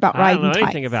anything about riding ties. I don't know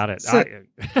anything about it. So,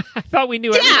 I thought we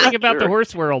knew everything about the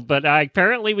horse world, but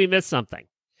apparently we missed something.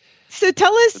 So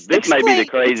tell us. This may be the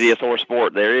craziest horse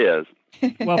sport there is.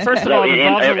 Well, first of all, it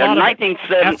involves a lot of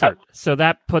effort, so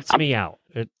that puts me out.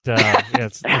 Well,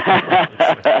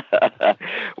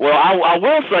 I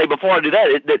will say before I do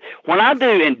that when I do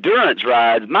endurance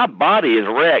rides, my body is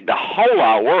wrecked a whole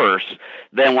lot worse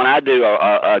than when I do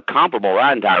a comparable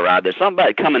riding tie ride. There's something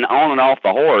about coming on and off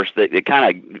the horse that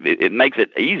it makes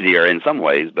it easier in some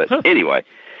ways. But anyway.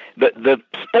 The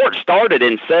sport started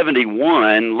in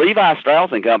 1971. Levi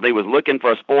Strauss & Company was looking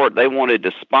for a sport they wanted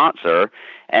to sponsor,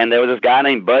 and there was this guy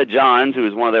named Bud Johns who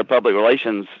was one of their public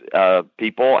relations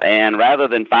people, and rather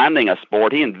than finding a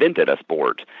sport, he invented a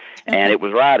sport, and it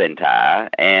was riding tie.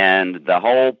 And the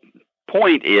whole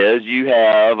point is you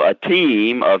have a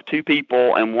team of 2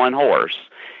 people and 1 horse,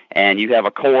 and you have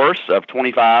a course of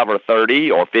 25 or 30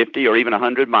 or 50 or even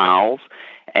 100 miles,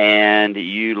 and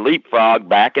you leapfrog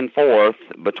back and forth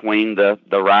between the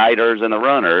riders and the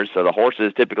runners. So the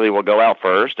horses typically will go out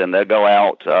first, and they'll go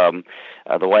out,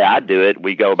 the way I do it,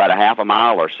 we go about a half a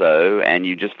mile or so, and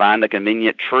you just find a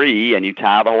convenient tree, and you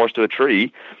tie the horse to a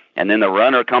tree, and then the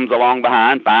runner comes along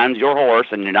behind, finds your horse,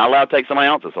 and you're not allowed to take somebody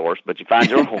else's horse, but you find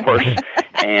your horse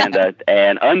and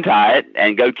untie it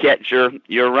and go catch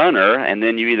your runner, and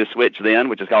then you either switch then,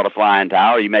 which is called a flying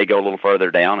tie, or you may go a little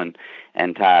further down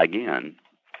and tie again.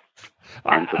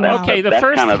 And so that's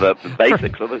kind of the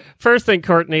basics of it. First thing,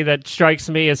 Courtney, that strikes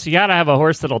me is you got to have a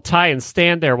horse that'll tie and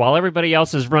stand there while everybody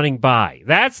else is running by.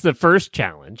 That's the first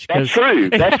challenge. That's true.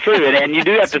 That's true. And you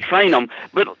do have to train them.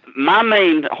 But my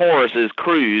main horse is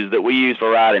Cruz that we use for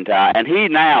riding tie. And he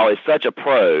now is such a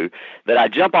pro that I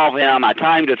jump off him, I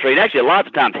tie him to a tree. And actually, lots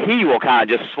of times he will kind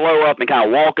of just slow up and kind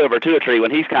of walk over to a tree when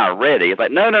he's kind of ready. It's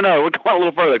like, no, we're going a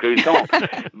little further, Cruz, come on.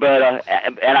 But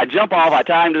and I jump off, I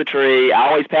tie him to the tree. I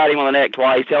always pat him on the neck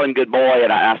twice, tell him good boy,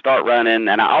 and I start running.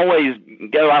 And I always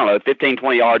go, 15,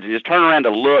 20 yards and just turn around to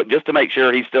look just to make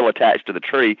sure he's still attached to the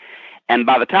tree. And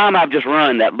by the time I've just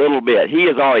run that little bit, he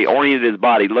has already oriented his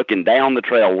body, looking down the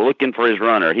trail, looking for his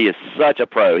runner. He is such a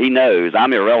pro. He knows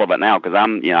I'm irrelevant now because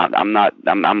I'm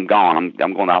gone.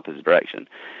 I'm going the opposite direction.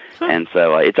 And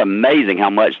so it's amazing how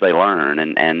much they learn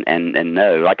and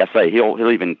know. Like I say, he'll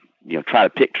even try to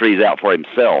pick trees out for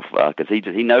himself because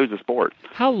he knows the sport.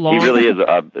 How long? He really is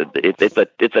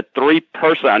it's a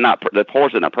 3-person, not the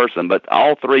horse and a person, but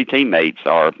all 3 teammates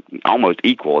are almost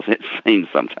equal. It seems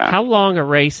sometimes. How long a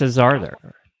races are there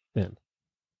then?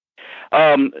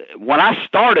 When I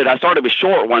started with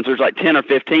short ones. There's like 10 or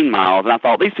 15 miles, and I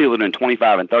thought these people are doing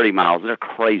 25 and 30 miles. They're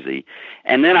crazy.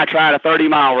 And then I tried a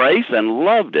 30-mile race and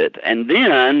loved it. And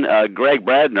then Greg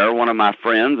Bradner, one of my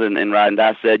friends in riding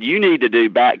die, said, you need to do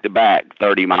back-to-back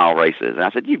 30-mile races. And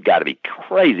I said, you've got to be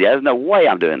crazy. There's no way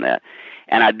I'm doing that.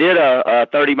 And I did a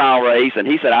 30-mile race, and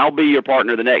he said, I'll be your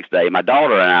partner the next day. My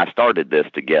daughter and I started this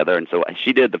together, and so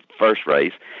she did the first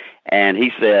race. And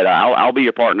he said, I'll be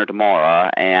your partner tomorrow.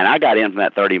 And I got in from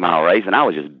that 30-mile race, and I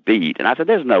was just beat. And I said,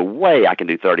 there's no way I can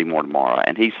do 30 more tomorrow.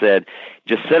 And he said,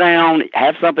 just sit down,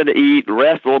 have something to eat,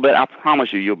 rest a little bit. I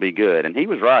promise you'll be good. And he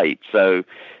was right. So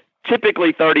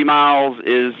typically 30 miles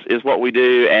is what we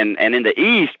do. And in the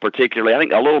East particularly, I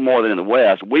think a little more than in the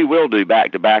West, we will do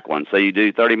back-to-back ones. So you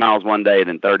do 30 miles one day and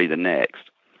then 30 the next.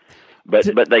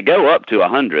 But they go up to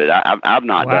 100. I've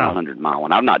not done a 100-mile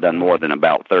one. I've not done more than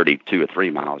about 32 or 3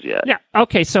 miles yet. Yeah.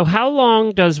 Okay. So how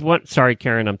long does one? Sorry,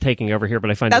 Karen, I'm taking over here, but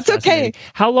I find that's okay.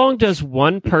 How long does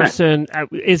one person?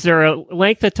 Is there a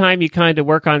length of time you kind of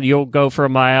work on? You'll go for a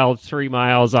mile, 3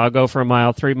 miles. I'll go for a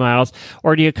mile, 3 miles,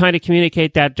 or do you kind of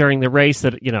communicate that during the race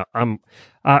that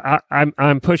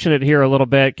I'm pushing it here a little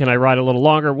bit? Can I ride a little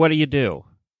longer? What do you do?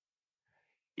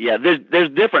 Yeah, there's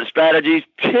different strategies.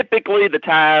 Typically, the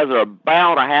ties are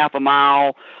about a half a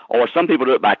mile, or some people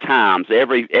do it by times,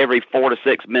 every 4 to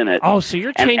 6 minutes. Oh, so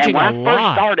you're changing a lot. And when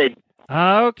I first started,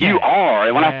 okay, you are.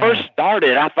 And when I first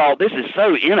started, I thought this is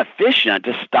so inefficient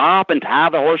to stop and tie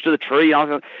the horse to the tree.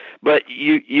 But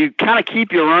you kind of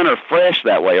keep your runner fresh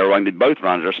that way, or both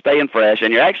runners are staying fresh,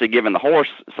 and you're actually giving the horse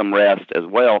some rest as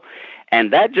well.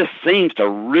 And that just seems to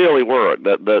really work.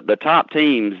 The top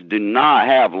teams do not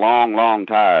have long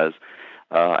ties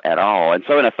at all. And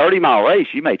so in a 30-mile race,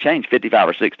 you may change 55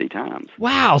 or 60 times.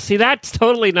 Wow. See, that's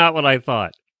totally not what I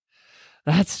thought.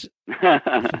 That's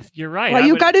you're right. Well,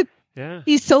 you got to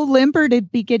be so limber to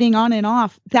be getting on and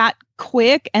off that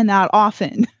quick and that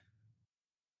often.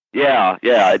 Yeah.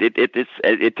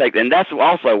 It takes, and that's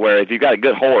also where if you've got a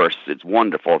good horse, it's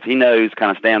wonderful. If he knows,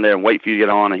 kind of stand there and wait for you to get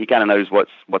on, and he kind of knows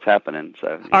what's happening.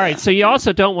 So. Yeah. All right. So you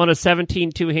also don't want a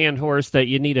 17 two-hand horse that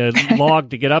you need a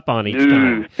log to get up on each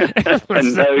time.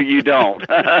 No, you don't.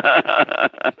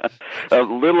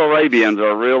 Little Arabians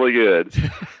are really good.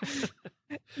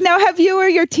 Now, have you or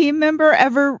your team member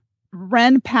ever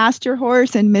ran past your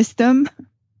horse and missed them?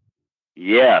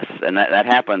 Yes, and that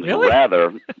happens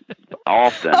rather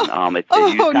often. You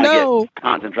kind of get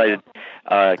concentrated.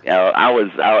 I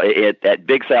was at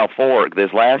Big South Fork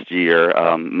this last year.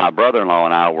 My brother-in-law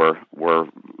and I were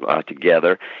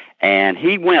together, and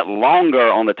he went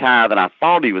longer on the tie than I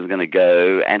thought he was going to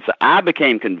go, and so I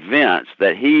became convinced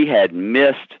that he had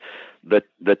missed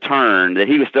the turn, that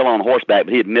he was still on horseback,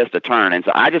 but he had missed a turn. And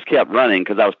so I just kept running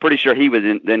because I was pretty sure he was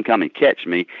then come and catch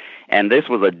me. And this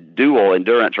was a dual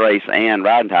endurance race and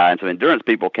riding tie. And so endurance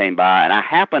people came by, and I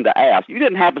happened to ask, you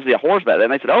didn't happen to see a horse back there?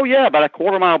 And they said, oh, yeah, about a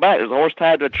quarter mile back, there's a horse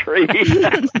tied to a tree.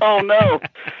 Oh, no.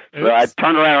 So I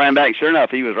turned around and ran back. Sure enough,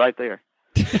 he was right there.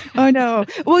 Oh, no.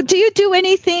 Well, do you do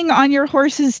anything on your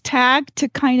horse's tag to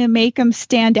kind of make them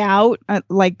stand out,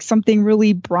 like something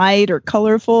really bright or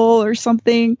colorful or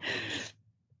something?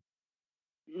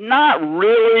 Not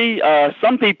really.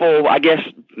 Some people, I guess,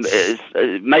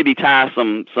 maybe tie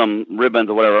some ribbons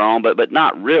or whatever on, but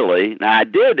not really. Now, I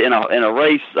did in a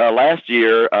race last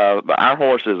year. Our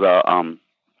horse is a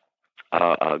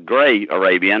gray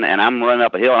Arabian, and I'm running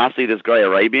up a hill, and I see this gray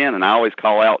Arabian, and I always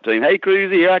call out to him, "Hey,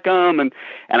 Cruzy, here I come!" And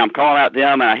I'm calling out to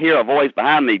him, and I hear a voice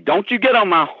behind me, "Don't you get on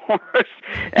my horse!"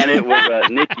 And it was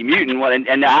Nikki Mutin,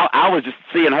 and I was just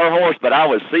seeing her horse, but I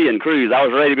was seeing Cruz. I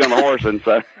was ready to be on the horse, and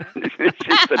so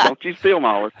she said, "Don't you steal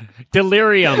my horse."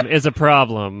 Delirium is a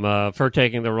problem for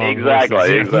taking the wrong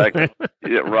horses. Exactly.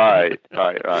 Yeah, right.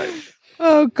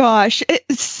 Oh gosh.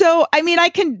 So, I mean, I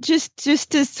can just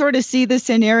to sort of see the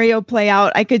scenario play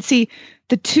out, I could see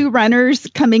the two runners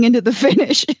coming into the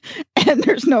finish and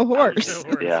there's no horse.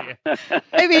 Yeah.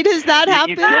 I mean, does that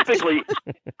happen? Typically,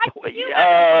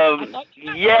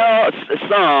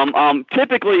 some.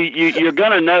 Typically, you're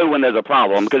going to know when there's a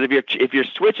problem, because if you're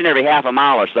switching every half a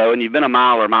mile or so, and you've been a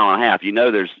mile or a mile and a half,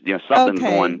 there's something's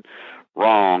going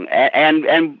wrong,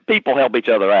 and people help each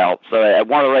other out. So at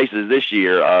one of the races this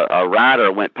year, a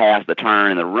rider went past the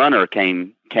turn, and the runner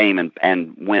came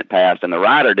and went past, and the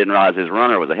rider didn't realize his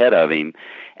runner was ahead of him,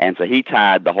 and so he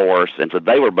tied the horse, and so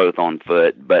they were both on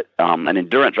foot. But an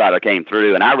endurance rider came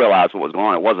through, and I realized what was going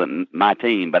on. It wasn't my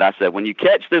team, but I said, when you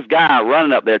catch this guy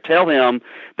running up there, tell him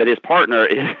that his partner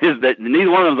is that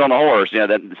neither one of them's on the horse.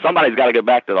 That somebody's got to go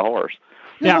back to the horse.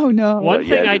 Now, no. One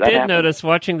thing I did notice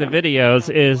watching the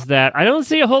videos is that I don't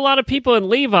see a whole lot of people in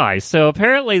Levi's, so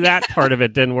apparently that part of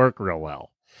it didn't work real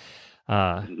well.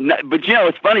 No, but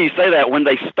it's funny you say that. When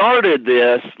they started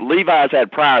this, Levi's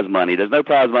had prize money. There's no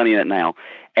prize money in it now.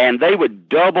 And they would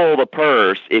double the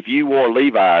purse if you wore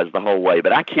Levi's the whole way.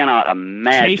 But I cannot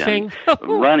imagine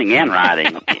running and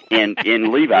riding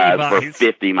in Levi's for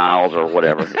 50 miles or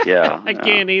whatever. Yeah. I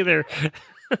can't either.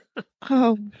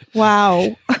 Oh,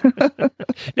 wow.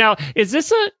 Now, is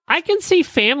this I can see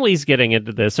families getting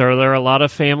into this. Are there a lot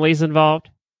of families involved?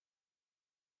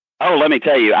 Oh, let me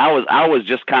tell you, I was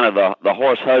just kind of the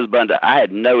horse husband. I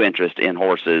had no interest in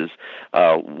horses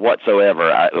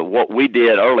whatsoever. What we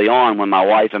did early on when my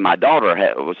wife and my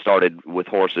daughter started with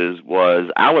horses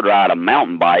was I would ride a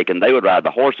mountain bike and they would ride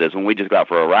the horses, and we'd just go out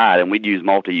for a ride, and we'd use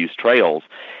multi-use trails.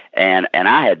 And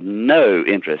I had no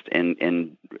interest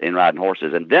in riding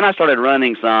horses. And then I started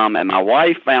running some, and my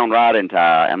wife found riding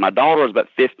tie, and my daughter was about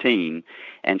 15.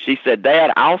 And she said,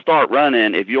 "Dad, I'll start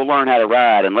running if you'll learn how to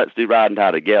ride, and let's do riding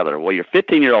tie together." Well, your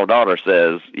 15-year-old daughter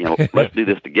says, let's do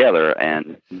this together,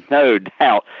 and no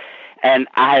doubt. And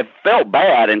I have felt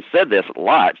bad and said this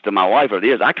lots to my wife over the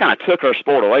years. I kind of took her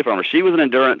sport away from her. She was an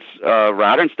endurance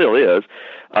rider and still is.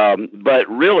 But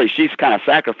really, she's kind of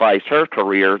sacrificed her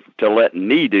career to let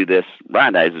me do this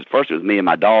riding days. First, it was me and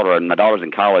my daughter's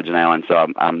in college now, and so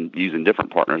I'm using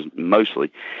different partners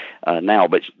mostly now.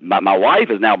 But my wife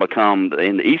has now become,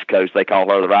 in the East Coast, they call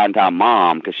her the riding tie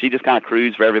mom, because she just kind of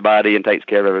cruises for everybody and takes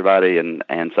care of everybody,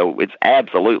 and so it's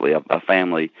absolutely a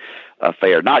family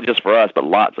affair, not just for us, but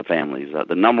lots of families.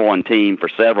 The number one team for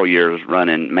several years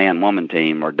running man-woman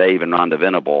team are Dave and Rhonda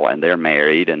Venable, and they're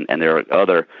married, and there are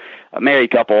other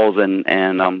married couples and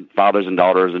fathers and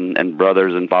daughters and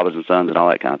brothers and fathers and sons and all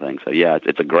that kind of thing. So yeah,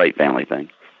 it's a great family thing.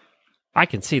 I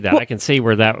can see that. I can see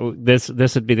where this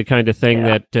would be the kind of thing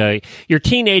that your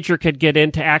teenager could get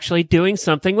into actually doing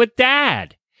something with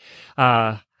Dad.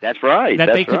 That's right.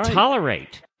 That they could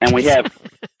tolerate. And we have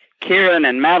Karen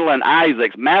and Madeline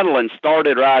Isaacs. Madeline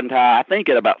started riding tie, I think,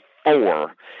 at about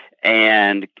 4.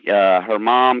 And her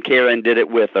mom, Karen, did it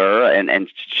with her, and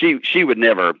she would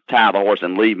never tie the horse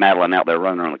and leave Madeline out there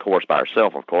running on the course by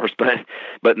herself, of course.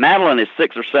 But Madeline is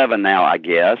 6 or 7 now, I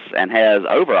guess, and has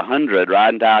over 100 ride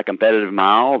and tie competitive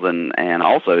miles, and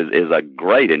also is a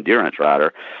great endurance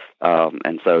rider.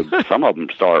 And so some of them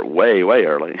start way, way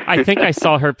early. I think I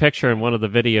saw her picture in one of the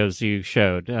videos you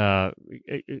showed.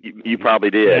 You probably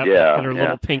did, yeah. In her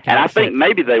little pink and outfit. I think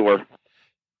maybe they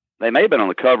may have been on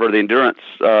the cover of the endurance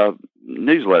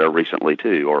newsletter recently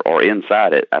too, or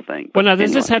inside it, I think. Well, now,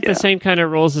 does this have the same kind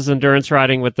of rules as endurance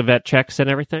riding with the vet checks and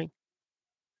everything?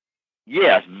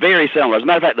 Yes, very similar. As a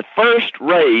matter of fact, the first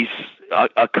race,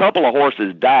 a couple of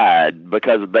horses died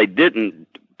because they didn't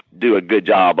do a good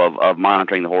job of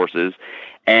monitoring the horses.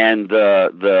 And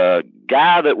the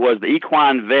guy that was the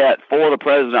equine vet for the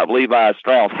president of Levi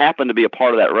Strauss happened to be a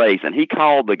part of that race, and he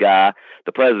called the guy,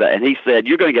 the president, and he said,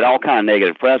 "You're going to get all kind of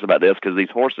negative press about this because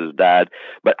these horses died,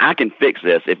 but I can fix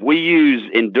this. If we use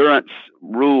endurance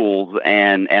rules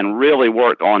and really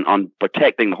work on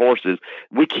protecting the horses,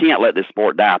 we can't let this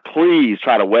sport die. Please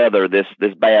try to weather this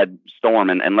bad storm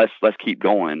and let's keep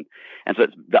going." And so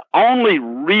the only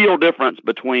real difference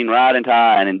between ride and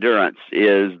tie and endurance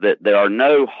is that there are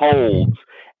no holds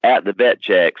at the vet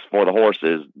checks for the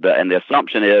horses. And the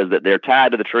assumption is that they're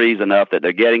tied to the trees enough that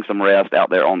they're getting some rest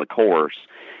out there on the course.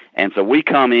 And so we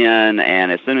come in,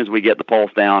 and as soon as we get the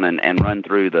pulse down and run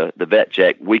through the vet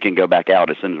check, we can go back out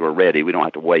as soon as we're ready. We don't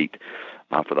have to wait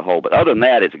for the hold. But other than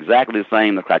that, it's exactly the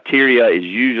same. The criteria is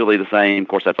usually the same. Of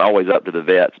course, that's always up to the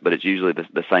vets, but it's usually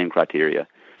the same criteria.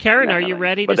 Karen, are you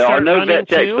ready to But start there are no running vet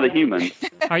checks too? for the humans.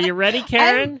 Are you ready,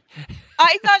 Karen?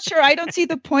 I'm not sure. I don't see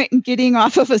the point in getting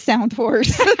off of a sound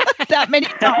horse that many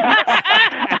times.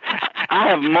 I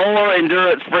have more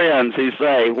endurance friends who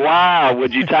say, "Why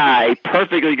would you tie a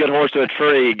perfectly good horse to a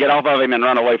tree, get off of him, and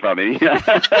run away from him?"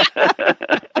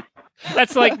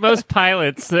 That's like most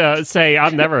pilots say,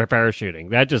 "I'm never parachuting."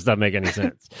 That just doesn't make any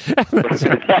sense.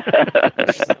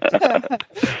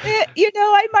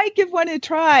 I might give one a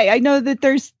try. I know that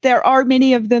there are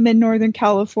many of them in Northern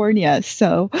California.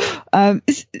 So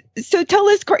tell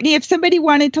us, Courtney, if somebody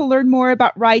wanted to learn more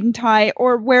about ride and tie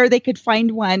or where they could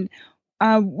find one,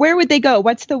 where would they go?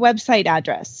 What's the website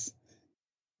address?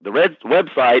 The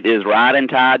website is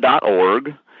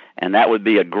rideandtie.org. And that would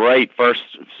be a great first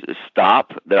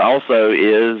stop. There also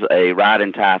is a Ride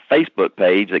and Tie Facebook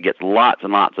page that gets lots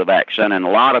and lots of action, and a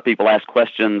lot of people ask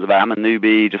questions about. I'm a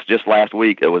newbie. Just last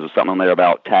week there was something on there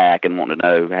about tack and wanting to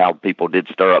know how people did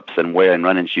stirrups and wearing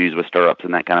running shoes with stirrups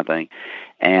and that kind of thing.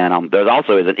 And there's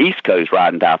also an East Coast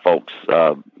Ride and Tie folks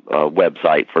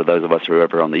website for those of us who are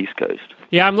ever on the East Coast.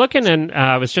 Yeah, I'm looking, and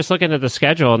I was just looking at the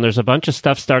schedule, and there's a bunch of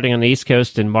stuff starting on the East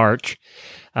Coast in March.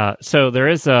 So there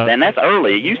is and that's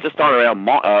early. It used to start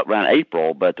around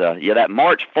April, but that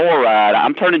March 4 ride.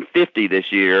 I'm turning 50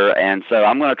 this year, and so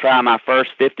I'm going to try my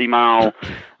first 50-mile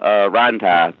ride and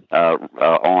tie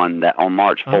on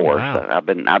March 4th. Oh, wow. So I've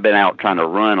been out trying to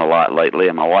run a lot lately,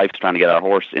 and my wife's trying to get our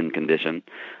horse in condition.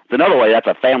 So another way, that's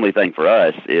a family thing for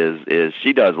us. Is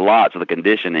she does lots of the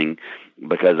conditioning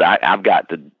because I've got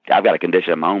to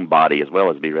condition my own body as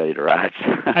well as be ready to ride.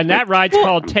 And that ride's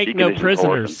called Take No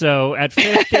Prisoners. So at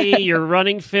 50, you're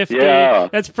running 50. Yeah.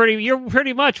 You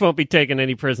pretty much won't be taking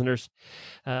any prisoners.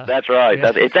 That's right.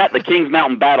 Yeah. It's at the Kings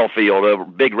Mountain Battlefield, a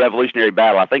big Revolutionary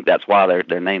battle. I think that's why they're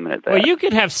naming it that. Well, you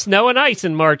could have snow and ice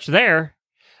in March there.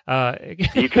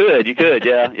 You could,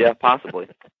 yeah, possibly.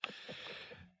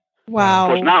 Wow. Of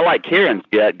course, not like Karen's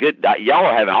yet. Good, y'all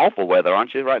are having awful weather,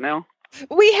 aren't you, right now?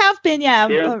 We have been,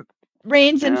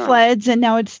 rains and floods, and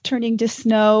now it's turning to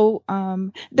snow.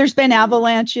 There's been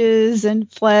avalanches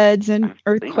and floods and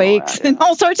earthquakes and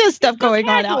all sorts of stuff going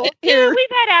on out here. Yeah, we've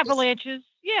had avalanches.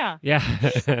 Yeah.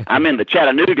 Yeah. I'm in the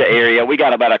Chattanooga area. We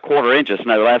got about a quarter-inch of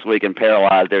snow last week and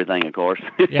paralyzed everything, of course,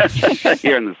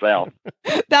 here in the South.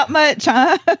 That much,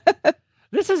 huh?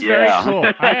 This is very cool.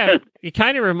 You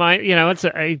kind of remind,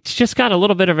 it's just got a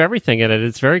little bit of everything in it.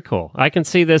 It's very cool. I can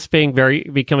see this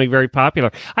becoming very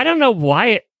popular. I don't know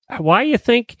why you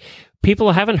think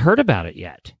people haven't heard about it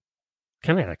yet.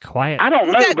 Kind of quiet. I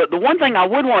don't know, but the one thing I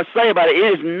would want to say about it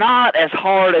is not as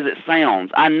hard as it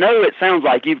sounds. I know it sounds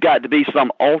like you've got to be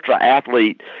some ultra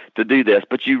athlete to do this,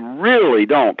 but you really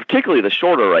don't, particularly the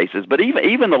shorter races, but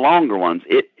even the longer ones.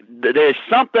 There's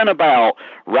something about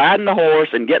riding the horse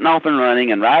and getting off and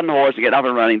running and riding the horse and getting off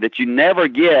and running that you never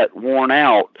get worn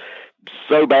out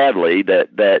so badly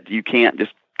that you can't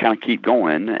just kind of keep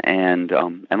going. And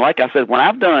like I said, when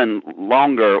I've done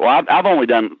I've only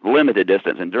done limited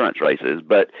distance endurance races,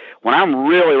 but when I'm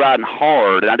really riding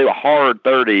hard and I do a hard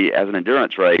 30 as an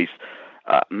endurance race,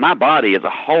 my body is a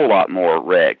whole lot more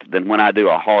wrecked than when I do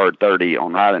a hard 30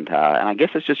 on ride and tie. And I guess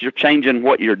it's just you're changing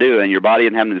what you're doing. Your body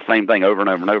isn't having the same thing over and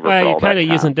over and over. Well, you're kind of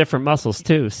using different muscles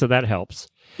too, so that helps.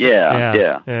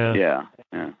 Yeah.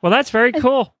 Well, that's very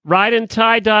cool.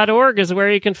 Rideandtie.org is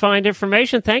where you can find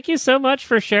information. Thank you so much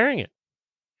for sharing it.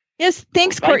 Yes,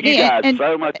 thanks, Thank Courtney. you guys and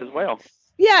so much as well.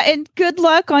 yeah, and good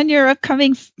luck on your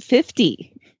upcoming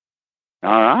 50.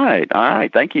 All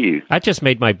right. Thank you. That just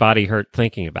made my body hurt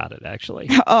thinking about it, actually.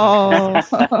 Oh.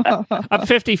 I'm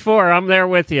 54. I'm there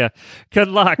with you. Good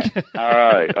luck. All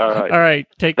right. All right.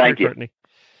 Take Thank care, you. Courtney.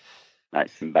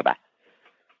 Nice. Bye-bye.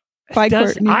 Bye,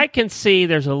 Courtney. I can see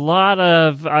there's a lot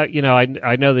of, I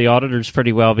know the auditors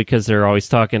pretty well because they're always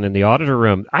talking in the auditor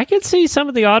room. I can see some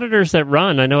of the auditors that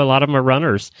run. I know a lot of them are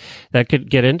runners that could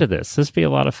get into this. This would be a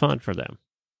lot of fun for them.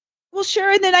 Well,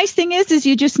 sure. And the nice thing is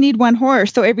you just need one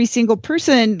horse. So every single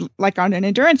person, like on an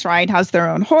endurance ride, has their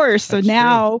own horse. So That's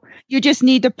now you just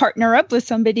need to partner up with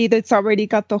somebody that's already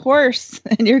got the horse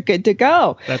and you're good to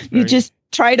go. You just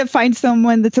try to find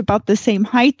someone that's about the same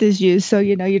height as you. So,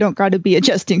 you don't got to be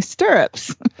adjusting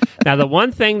stirrups. Now, the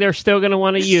one thing they're still going to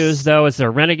want to use, though, is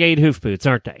their Renegade hoof boots,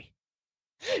 aren't they?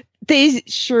 They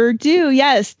sure do.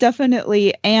 Yes,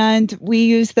 definitely. And we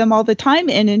use them all the time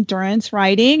in endurance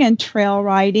riding and trail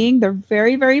riding. They're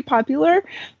very, very popular.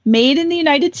 Made in the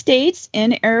United States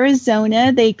in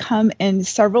Arizona. They come in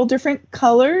several different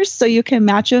colors, so you can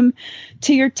match them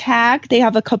to your tack. They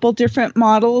have a couple different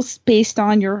models based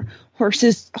on your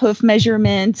horse's hoof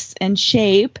measurements and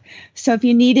shape. So if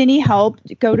you need any help,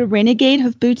 go to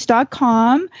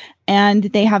renegadehoofboots.com. And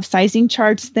they have sizing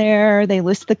charts there. They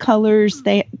list the colors.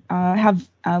 They have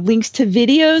links to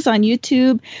videos on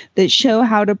YouTube that show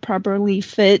how to properly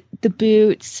fit the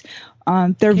boots.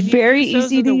 They're very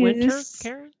easy to use.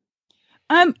 Karen?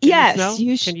 Yes.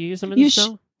 Can you use them in the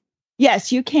snow?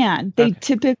 Yes, you can. They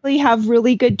typically have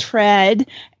really good tread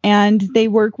and they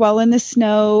work well in the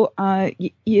snow. I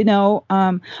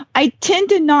tend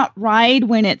to not ride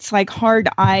when it's like hard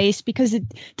ice because it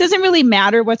doesn't really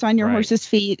matter what's on your horse's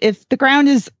feet. If the ground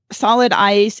is solid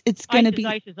ice, it's going to be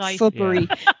slippery.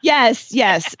 Yeah.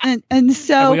 Yes. And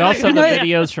so we also have the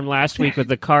videos from last week with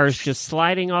the cars just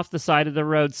sliding off the side of the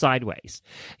road sideways.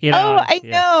 I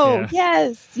know.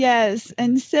 Yeah. Yes.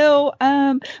 And so,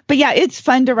 but yeah, it's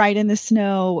fun to ride in the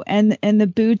snow and the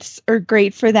boots are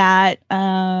great for that.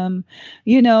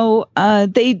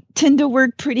 They tend to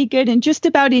work pretty good in just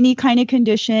about any kind of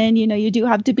condition. You do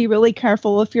have to be really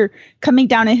careful if you're coming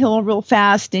down a hill real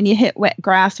fast and you hit wet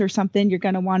grass or something, you're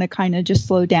going to want to kind of just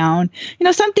slow down.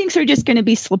 Some things are just going to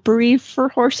be slippery for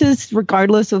horses,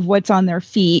 regardless of what's on their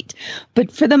feet.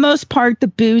 But for the most part, the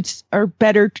boots are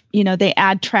better. They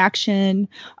add traction.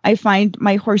 I find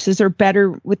my horses are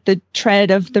better with the tread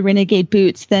of the Renegade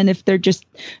boots than if they're just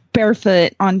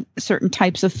barefoot on certain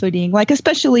types of footing, like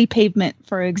especially pavement,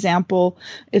 for example.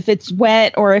 If it's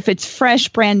wet or if it's fresh,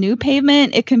 brand new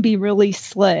pavement, it can be really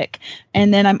slick.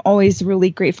 And then I'm always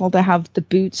really grateful to have the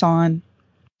boots on.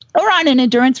 Or on an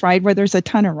endurance ride where there's a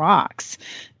ton of rocks.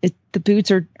 The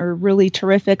boots are really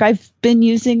terrific. I've been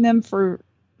using them for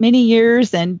many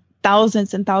years and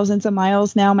thousands of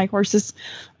miles now. My horses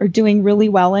are doing really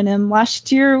well in them.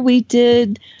 Last year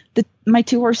my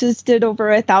two horses did over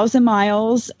 1,000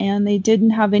 miles and they didn't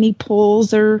have any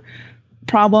pulls or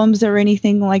problems or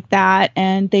anything like that.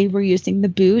 And they were using the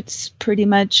boots pretty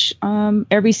much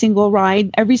every single ride.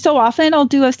 Every so often I'll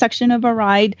do a section of a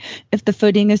ride. If the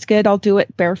footing is good, I'll do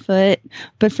it barefoot.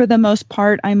 But for the most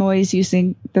part, I'm always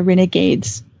using the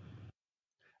Renegades.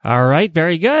 All right,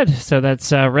 very good. So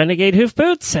that's Renegade Hoof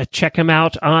Boots. Check them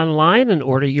out online and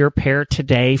order your pair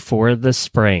today for the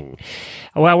spring.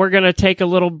 Well, we're going to take a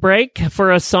little break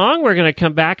for a song. We're going to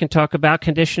come back and talk about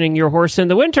conditioning your horse in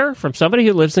the winter from somebody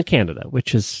who lives in Canada,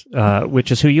 which is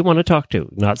who you want to talk to,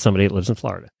 not somebody that lives in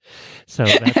Florida. So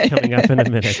that's coming up in a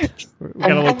minute. We've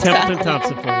got a little Templeton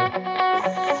Thompson for you.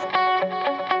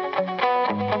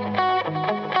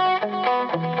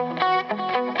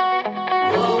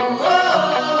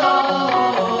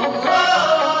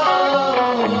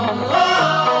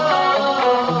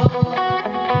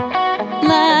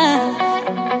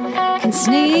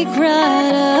 Sneak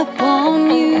right up on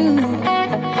you.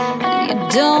 You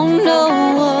don't know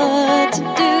what to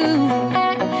do,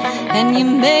 and you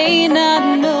may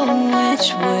not know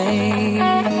which way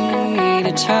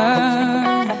to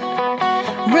turn.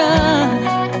 Run,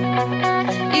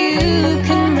 you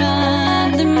can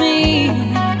run to me.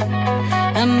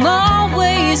 I'm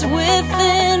always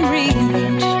within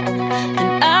reach,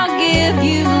 and I'll give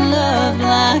you love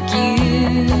like you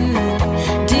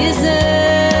deserve.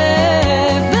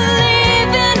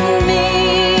 Believe in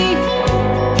me,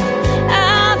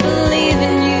 I believe in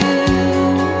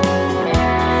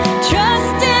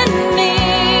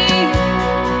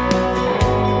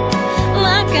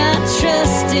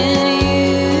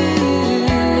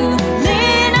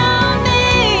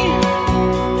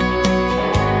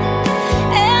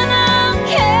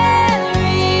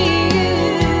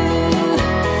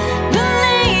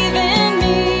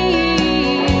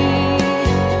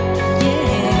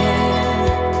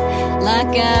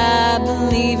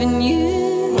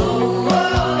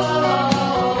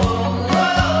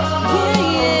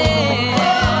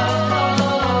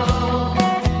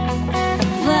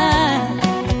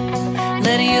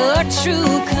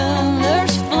true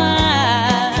colors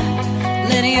fly.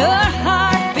 Let your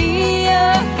heart be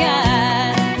your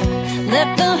guide.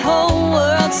 Let the whole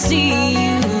world see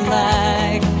you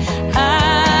like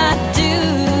I do.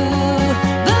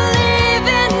 Believe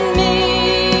in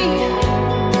me.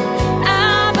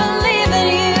 I believe in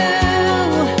you.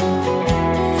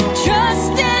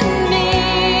 Trust in me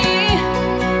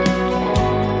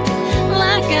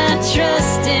like I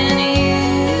trust in you.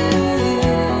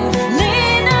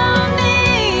 Lean on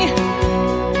me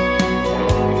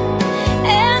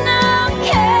and I'll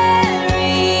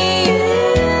carry you.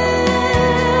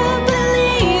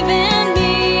 Believe in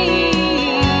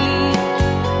me,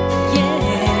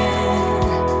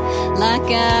 yeah,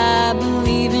 like I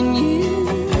believe in you.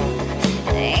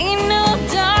 Ain't no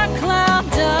dark cloud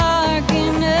dark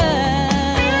enough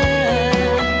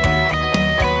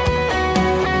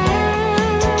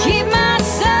to keep my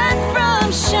sun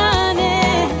from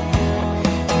shining,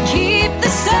 to keep the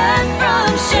sun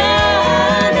from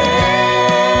shining.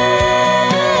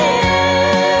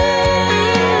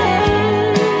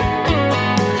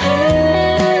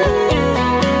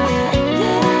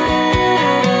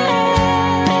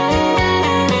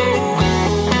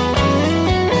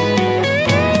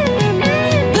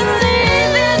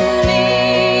 Believe in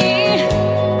me,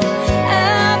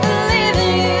 I believe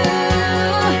in you.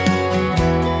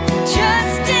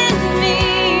 Trust in me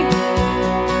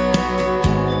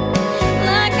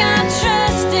like I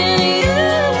trust in you.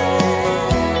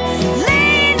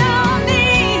 Lean on me,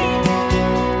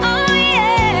 oh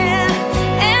yeah,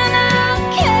 and I'll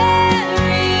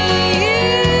carry you.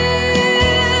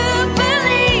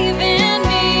 Believe in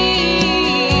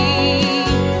me,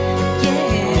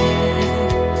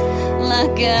 yeah,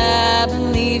 like I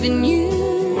believe in you.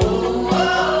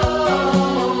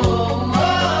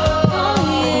 Oh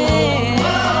yeah,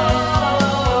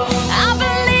 I believe in you. I believe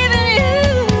in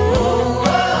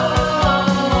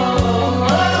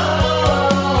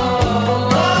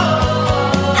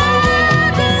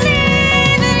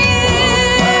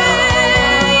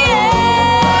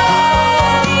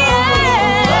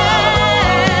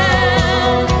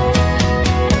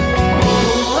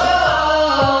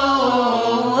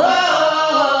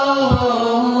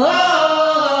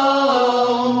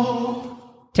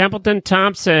Templeton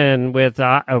Thompson with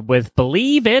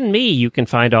Believe in Me. You can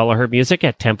find all of her music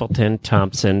at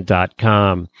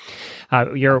TempletonThompson.com.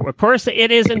 Of course,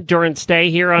 it is Endurance Day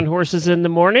here on Horses in the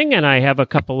Morning, and I have a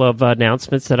couple of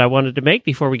announcements that I wanted to make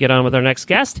before we get on with our next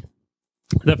guest.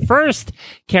 The first,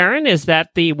 Karen, is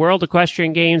that the World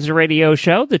Equestrian Games radio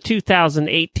show, the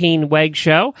 2018 WEG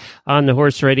show on the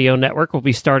Horse Radio Network, will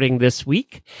be starting this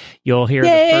week. You'll hear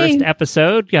Yay. the first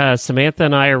episode. Samantha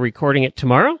and I are recording it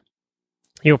tomorrow.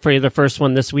 You'll play the first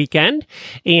one this weekend.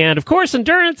 And of course,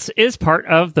 endurance is part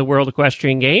of the World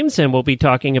Equestrian Games, and we'll be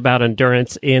talking about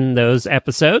endurance in those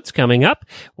episodes coming up.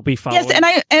 We'll be following.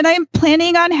 Yes, and I'm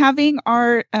planning on having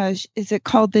our is it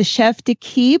called the Chef de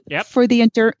Keep for the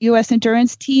U.S.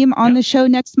 endurance team on the show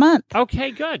next month.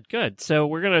 Okay, good. So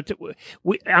we're gonna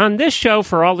on this show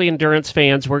for all the endurance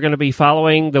fans, we're going to be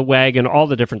following the WEG and all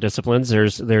the different disciplines.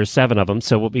 There's 7 of them,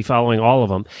 so we'll be following all of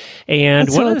them. And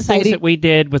That's one so of the things exciting. that we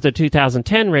did with the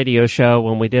 2010 radio show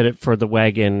when we did it for the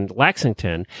WEG in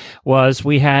Lexington was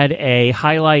we had a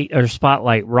highlight or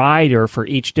spotlight rider for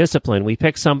each discipline. We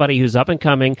picked somebody who's up and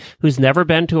coming, who's never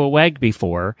been to a WEG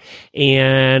before,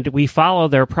 and we follow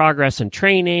their progress in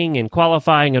training and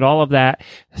qualifying and all of that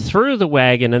through the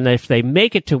WEG. And then if they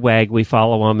make it to WEG, we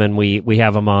follow them and we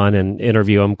have them on and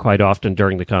interview them quite often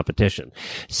during the competition.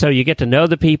 So you get to know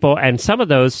the people, and some of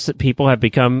those people have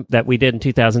become, that we did in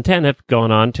 2010, have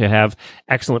gone on to have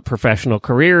excellent professional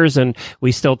careers, and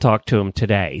we still talk to them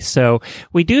today. So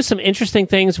we do some interesting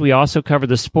things. We also cover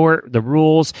the sport, the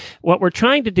rules. What we're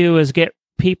trying to do is get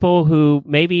people who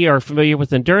maybe are familiar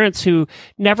with endurance who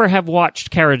never have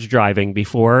watched carriage driving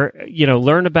before,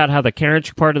 learn about how the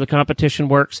carriage part of the competition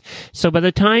works. So by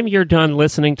the time you're done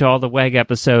listening to all the WEG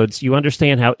episodes, you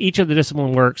understand how each of the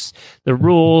discipline works, the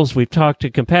rules. We've talked to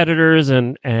competitors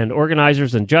and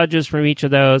organizers and judges from each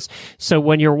of those. So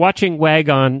when you're watching WEG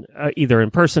on either in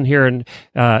person here in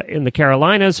the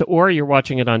Carolinas, or you're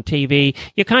watching it on TV,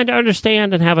 you kind of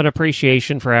understand and have an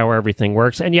appreciation for how everything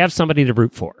works, and you have somebody to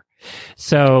root for.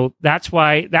 So that's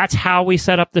how we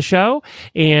set up the show.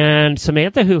 And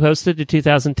Samantha, who hosted the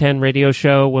 2010 radio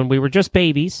show when we were just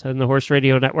babies on the Horse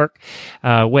Radio Network,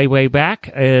 way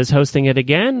back, is hosting it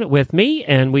again with me,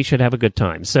 and we should have a good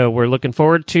time. So we're looking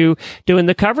forward to doing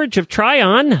the coverage of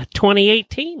Tryon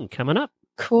 2018 coming up.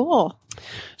 Cool.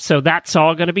 So that's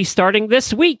all going to be starting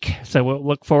this week. So we'll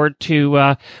look forward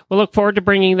to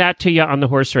bringing that to you on the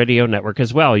Horse Radio Network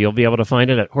as well. You'll be able to find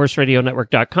it at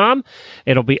horseradionetwork.com.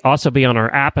 It'll be on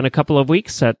our app in a couple of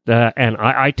weeks and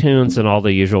iTunes and all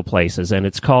the usual places. And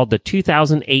it's called the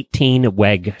 2018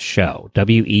 WEG Show,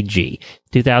 WEG,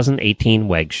 2018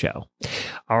 WEG Show.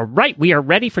 All right, we are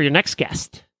ready for your next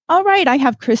guest. All right, I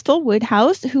have Crystal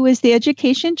Woodhouse, who is the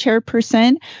education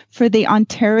chairperson for the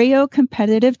Ontario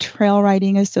Competitive Trail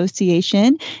Riding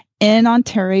Association in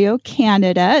Ontario,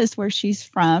 Canada, is where she's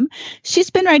from. She's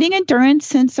been riding endurance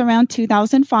since around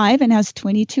 2005 and has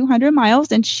 2,200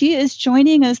 miles, and she is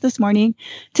joining us this morning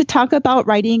to talk about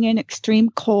riding in extreme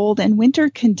cold and winter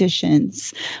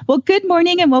conditions. Well, good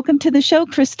morning and welcome to the show,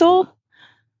 Crystal.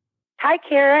 Hi,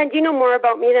 Karen. You know more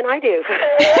about me than I do.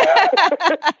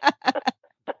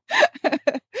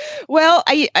 Well,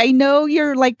 I know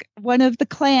you're like one of the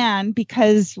clan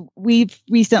because we've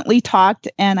recently talked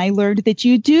and I learned that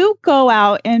you do go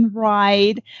out and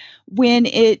ride when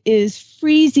it is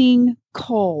freezing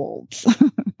cold.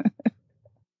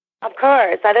 Of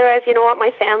course. Otherwise, you know what?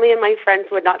 My family and my friends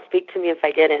would not speak to me if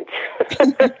I didn't.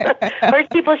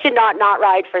 First, people should not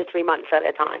ride for 3 months at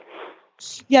a time.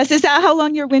 Yes. Is that how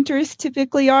long your winters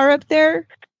typically are up there?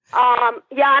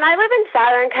 Yeah, and I live in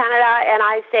southern Canada, and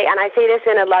I say this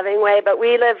in a loving way, but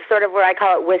we live sort of where I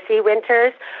call it wussy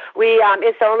winters.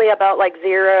 It's only about like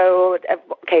 0.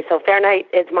 Okay, so Fahrenheit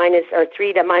is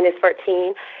 -3 to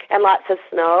 -14, and lots of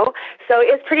snow. So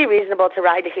it's pretty reasonable to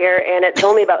ride here, and it's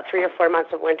only about 3 or 4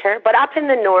 months of winter. But up in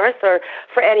the north, or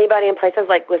for anybody in places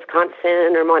like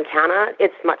Wisconsin or Montana,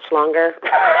 it's much longer.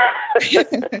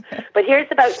 But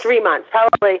here's about 3 months,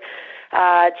 probably.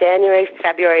 January,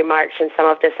 February, March, and some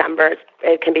of December,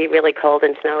 it can be really cold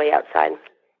and snowy outside.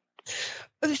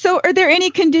 So are there any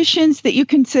conditions that you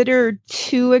consider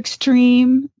too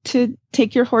extreme to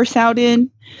take your horse out in?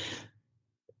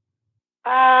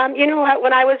 You know what?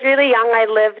 When I was really young, I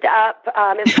lived up,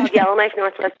 it's called Yellowknife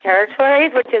Northwest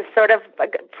Territories, which is sort of,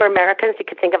 for Americans, you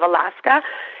could think of Alaska.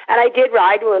 And I did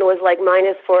ride when it was like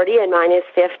 -40 and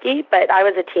 -50, but I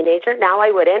was a teenager. Now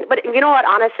I wouldn't. But you know what?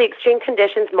 Honestly, extreme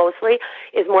conditions mostly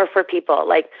is more for people.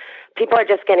 Like, people are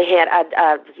just going to hit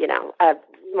a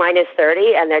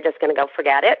 -30 and they're just going to go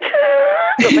forget it,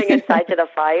 going inside to the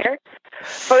fire.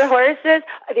 For the horses,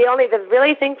 the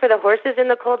really thing for the horses in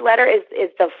the cold weather is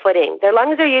the footing. Their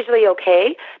lungs are usually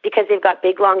okay because they've got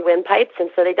big long windpipes, and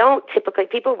so they don't typically,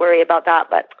 people worry about that.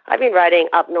 But I've been riding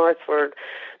up north for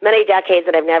many decades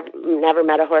and I've never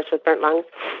met a horse with burnt lungs.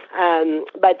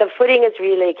 But the footing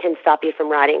can stop you from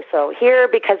riding. So here,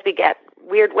 because we get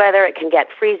weird weather, it can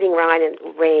get freezing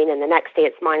rain, and the next day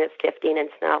it's -15 and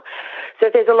snow. So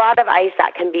if there's a lot of ice,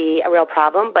 that can be a real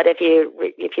problem. But if you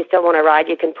still want to ride,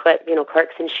 you can put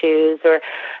corks in shoes, or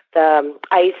the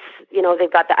ice.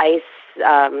 They've got the ice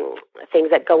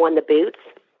things that go on the boots.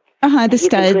 The studs. You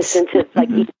can twist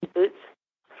into each boots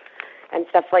and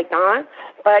stuff like that.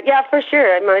 But yeah, for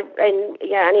sure.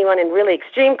 Anyone in really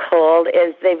extreme cold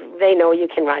they know you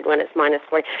can ride when it's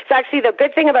 -40. So actually, the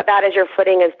good thing about that is your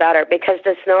footing is better because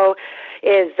the snow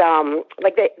is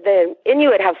the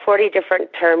Inuit have 40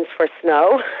 different terms for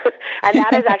snow, and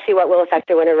that is actually what will affect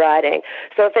your winter riding.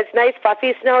 So if it's nice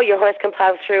fluffy snow, your horse can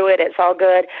plow through it. It's all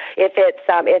good. If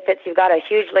it's you've got a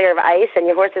huge layer of ice and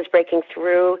your horse is breaking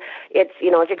through, if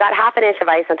you've got half an inch of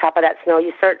ice on top of that snow,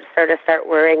 you sort of start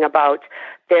worrying about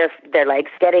their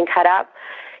legs getting cut up.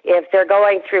 If they're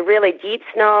going through really deep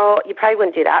snow, you probably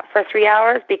wouldn't do that for 3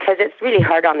 hours because it's really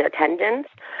hard on their tendons.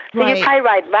 So you probably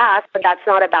ride less, but that's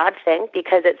not a bad thing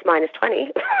because it's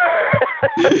 -20.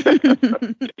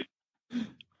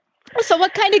 So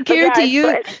what kind of gear do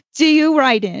you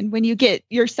ride in when you get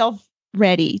yourself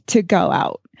ready to go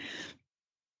out?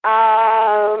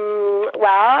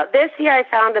 Well, this year I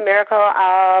found the miracle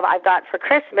of I've got for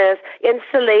Christmas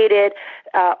insulated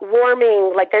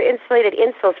warming, like they're insulated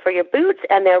insoles for your boots,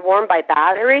 and they're warmed by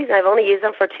batteries. And I've only used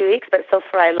them for 2 weeks, but so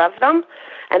far I love them.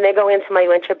 And they go into my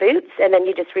winter boots, and then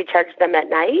you just recharge them at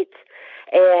night.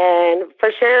 And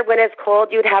for sure, when it's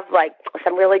cold, you'd have like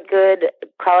some really good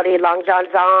quality long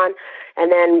johns on, and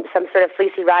then some sort of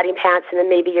fleecy riding pants, and then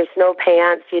maybe your snow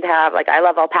pants. You'd have I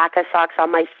love alpaca socks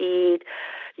on my feet.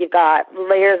 You've got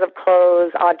layers of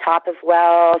clothes on top as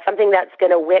well, something that's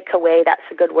going to wick away. That's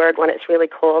a good word when it's really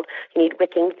cold. You need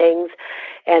wicking things.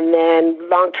 And then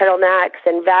long turtlenecks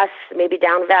and vests, maybe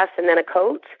down vests, and then a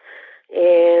coat.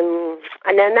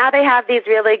 And then now they have these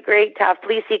really great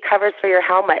fleecy covers for your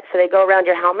helmet. So they go around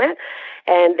your helmet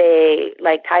and they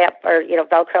tie up or,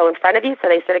 Velcro in front of you. So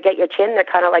they sort of get your chin. They're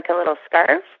kind of like a little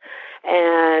scarf.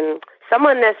 And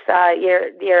someone this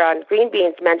year on Green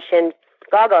Beans mentioned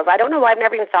goggles. I don't know why I've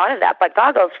never even thought of that, but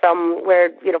goggles from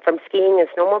from skiing and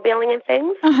snowmobiling and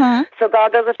things. Uh-huh. So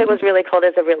goggles, if it was really cold,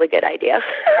 is a really good idea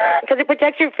because it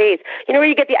protects your face. You know where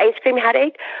you get the ice cream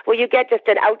headache? Well, you get just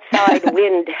an outside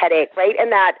wind headache, right?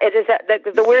 And that it is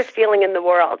the worst feeling in the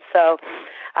world. So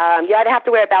you either have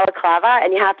to wear a balaclava,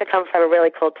 and you have to come from a really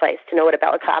cold place to know what a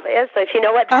balaclava is. So if you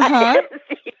know what that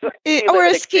is, or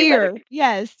a skier.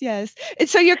 Yes. And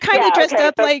so you're kind of dressed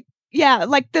up like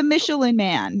the Michelin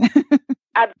Man.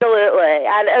 Absolutely.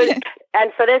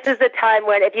 And so this is the time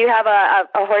when if you have a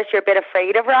horse you're a bit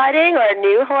afraid of riding or a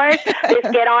new horse,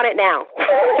 just get on it now.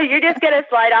 You're just going to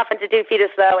slide off into 2 feet of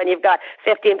snow, and you've got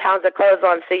 15 pounds of clothes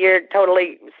on, so you're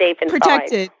totally safe and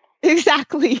protected. Fine.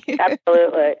 Exactly.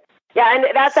 Absolutely. Yeah, and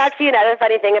that's actually another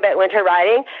funny thing about winter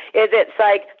riding is it's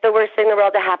like the worst thing in the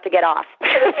world to have to get off.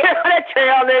 You're on a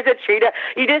trail and there's a tree.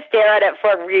 You just stare at it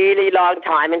for a really long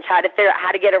time and try to figure out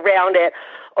how to get around it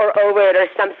or over it or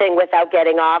something without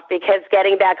getting off, because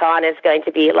getting back on is going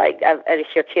to be like a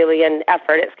Herculean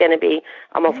effort. It's going to be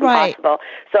almost impossible.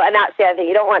 So, and that's the other thing.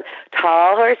 You don't want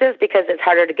tall horses because it's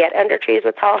harder to get under trees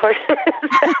with tall horses.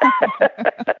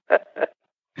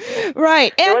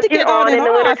 Right. And once to get you're on in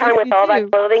the wintertime with all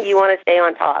that clothing, you want to stay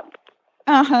on top.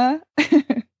 Uh-huh.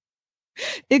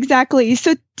 Exactly.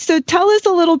 So tell us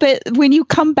a little bit, when you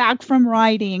come back from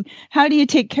riding, how do you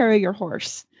take care of your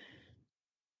horse?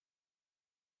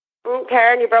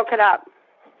 Karen, you broke it up.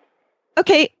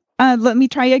 Okay. Let me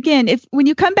try again. When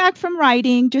you come back from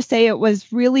riding, just say it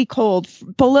was really cold,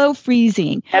 below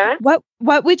freezing. What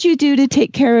would you do to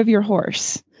take care of your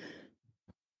horse?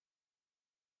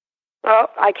 Oh,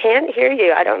 I can't hear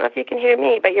you. I don't know if you can hear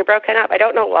me, but you're broken up. I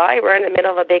don't know why. We're in the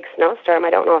middle of a big snowstorm. I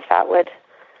don't know if that would.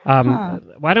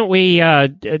 Why don't we,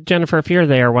 Jennifer, if you're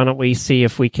there, why don't we see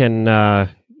if we can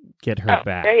get her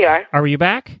back? There you are. Are you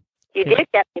back? You did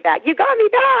get me back. You got me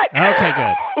back.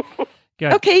 Okay,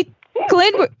 good. Okay,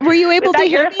 Glenn, were you able to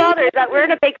hear me? Father, is that we're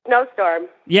in a big snowstorm?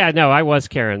 Yeah, no, I was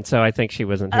Karen, so I think she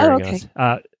wasn't hearing us.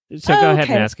 So go ahead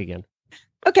and ask again.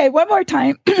 Okay, one more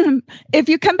time. If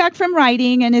you come back from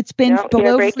riding and it's been below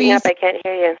you're breaking freeze. up. I can't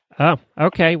hear you. Oh,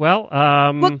 okay. Well,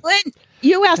 well, Glenn,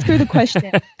 you ask her the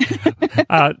question.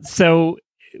 So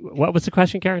what was the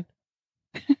question, Karen?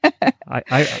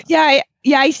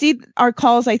 I see our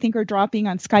calls, I think, are dropping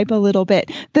on Skype a little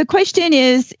bit. The question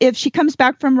is, if she comes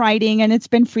back from riding and it's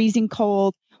been freezing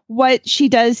cold, what she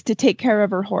does to take care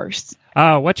of her horse.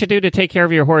 What you do to take care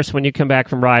of your horse when you come back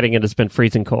from riding and it's been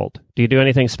freezing cold? Do you do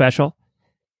anything special?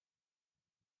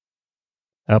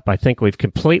 Oh, I think we've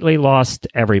completely lost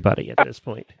everybody at this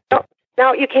point.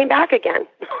 No, you came back again.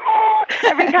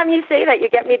 Every time you say that, you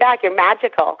get me back. You're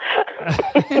magical.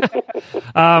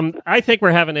 I think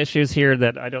we're having issues here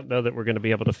that I don't know that we're going to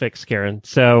be able to fix, Karen.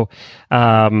 So,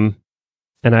 and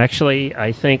actually,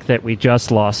 I think that we just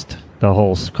lost the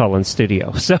whole call-in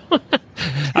studio. So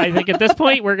I think at this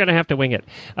point, we're going to have to wing it.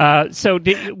 So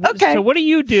what do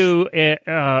you do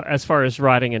as far as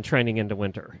riding and training into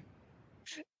winter?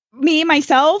 Me,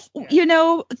 myself,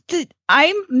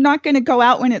 I'm not going to go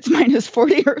out when it's minus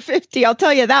 40 or 50. I'll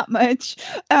tell you that much.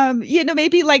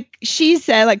 Maybe like she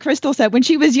said, like Crystal said, when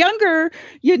she was younger,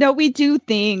 we do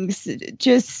things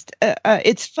just,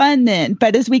 it's fun then.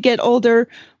 But as we get older,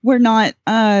 we're not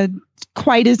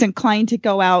quite as inclined to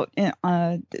go out,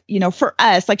 for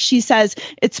us. Like she says,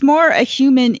 it's more a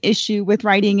human issue with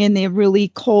riding in the really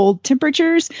cold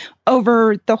temperatures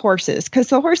over the horses, because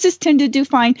the horses tend to do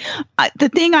fine. The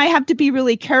thing I have to be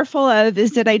really careful of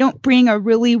is that I don't bring a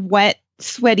really wet,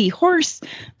 sweaty horse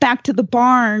back to the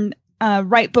barn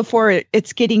right before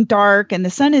it's getting dark and the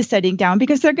sun is setting down,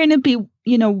 because they're going to be,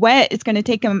 wet. It's going to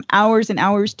take them hours and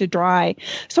hours to dry.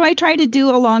 So I try to do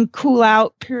a long cool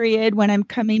out period when I'm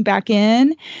coming back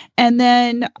in, and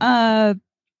then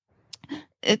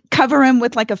cover them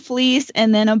with like a fleece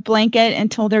and then a blanket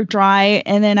until they're dry.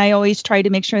 And then I always try to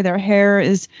make sure their hair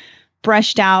is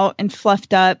brushed out and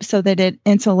fluffed up so that it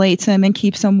insulates them and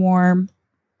keeps them warm.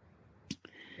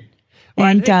 Well,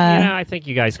 I think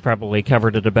you guys probably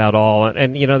covered it about all.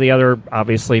 And the other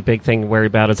obviously big thing to worry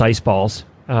about is ice balls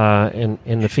in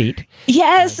the feet.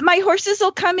 Yes, my horses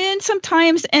will come in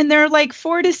sometimes and they're like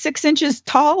 4 to 6 inches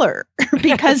taller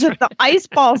because of the ice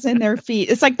balls in their feet.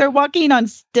 It's like they're walking on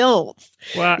stilts.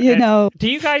 Well, do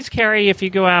you guys carry, if you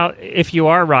go out, if you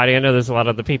are riding, I know there's a lot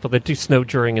of the people that do snow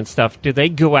touring and stuff, do they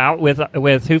go out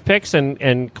with hoof picks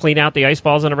and clean out the ice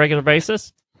balls on a regular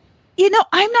basis?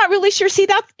 I'm not really sure. See,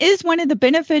 that is one of the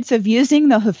benefits of using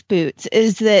the hoof boots,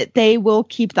 is that they will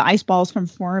keep the ice balls from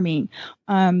forming.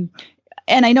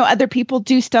 And I know other people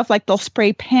do stuff like they'll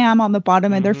spray Pam on the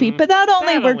bottom of their feet, but that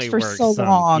only works for so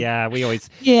long. Yeah, we always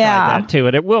try that too.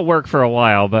 And it will work for a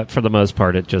while, but for the most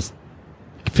part, it just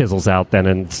fizzles out then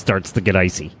and starts to get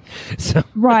icy. So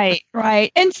Right.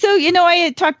 And so, I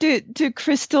had talked to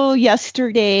Crystal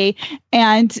yesterday,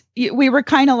 and we were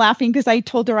kind of laughing because I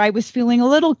told her I was feeling a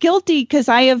little guilty because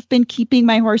I have been keeping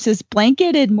my horses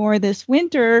blanketed more this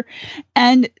winter.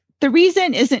 And the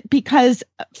reason isn't because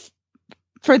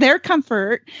for their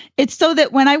comfort, it's so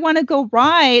that when I want to go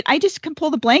ride, I just can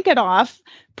pull the blanket off,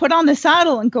 put on the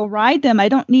saddle, and go ride them. I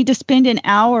don't need to spend an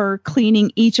hour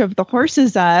cleaning each of the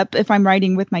horses up if I'm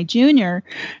riding with my junior,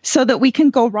 so that we can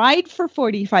go ride for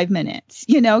 45 minutes,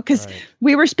 because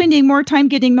we were spending more time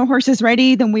getting the horses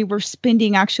ready than we were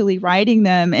spending actually riding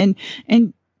them. And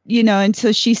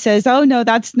so she says, oh, no,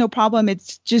 that's no problem.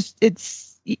 It's just,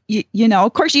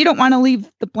 of course, you don't want to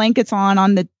leave the blankets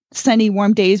on the sunny,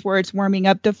 warm days where it's warming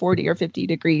up to 40 or 50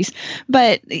 degrees.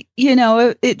 But,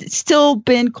 it's still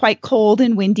been quite cold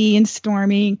and windy and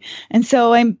storming. And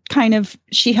so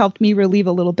she helped me relieve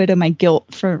a little bit of my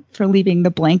guilt for leaving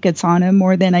the blankets on them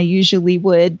more than I usually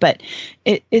would. But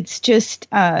it's just,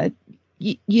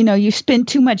 you spend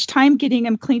too much time getting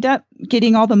them cleaned up,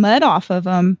 getting all the mud off of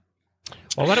them.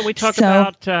 Well, why don't we talk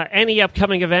about any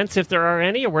upcoming events, if there are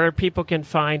any, or where people can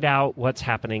find out what's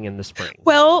happening in the spring?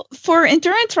 Well, for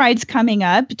endurance rides coming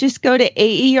up, just go to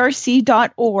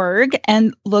aerc.org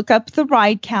and look up the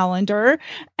ride calendar,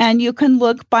 and you can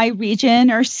look by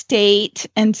region or state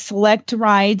and select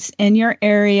rides in your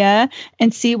area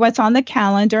and see what's on the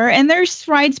calendar. And there's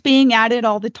rides being added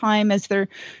all the time as they're,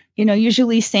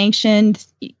 usually sanctioned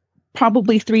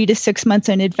probably 3 to 6 months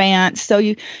in advance. So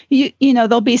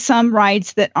there'll be some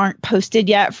rides that aren't posted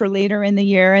yet for later in the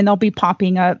year, and they'll be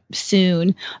popping up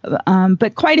soon.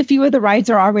 But quite a few of the rides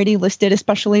are already listed,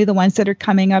 especially the ones that are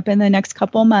coming up in the next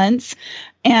couple months.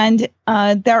 And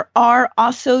there are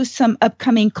also some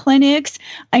upcoming clinics.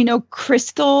 I know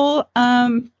Crystal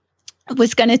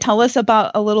was going to tell us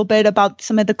a little bit about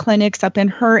some of the clinics up in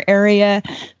her area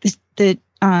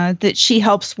that she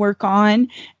helps work on.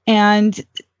 And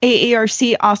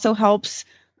AARC also helps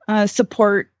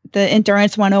support the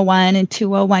Endurance 101 and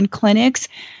 201 clinics.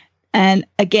 And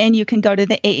again, you can go to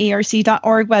the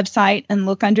aarc.org website and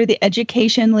look under the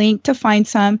education link to find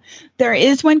some. There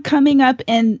is one coming up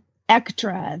in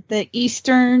ECTRA, the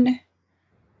Eastern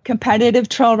Competitive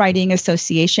Trail Riding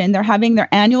Association. They're having their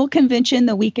annual convention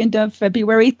the weekend of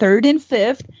February 3rd and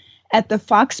 5th at the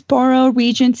Foxborough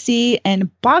Regency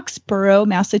in Boxborough,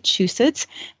 Massachusetts.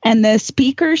 And the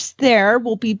speakers there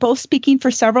will be both speaking for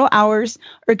several hours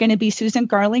are going to be Susan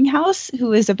Garlinghouse,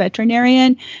 who is a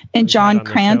veterinarian, and John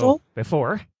Crandall.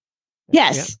 Before.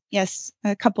 Yes,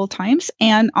 a couple of times.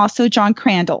 And also John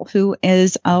Crandall, who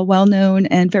is a well-known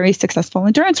and very successful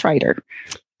endurance rider.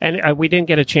 And we didn't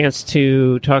get a chance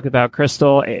to talk about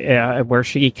Crystal, where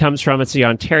she comes from. It's the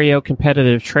Ontario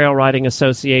Competitive Trail Riding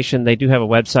Association. They do have a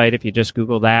website. If you just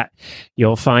Google that,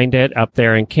 you'll find it up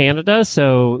there in Canada.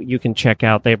 So you can check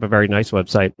out, they have a very nice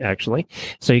website, actually.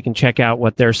 So you can check out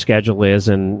what their schedule is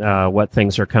and what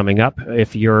things are coming up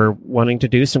if you're wanting to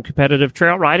do some competitive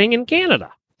trail riding in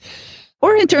Canada.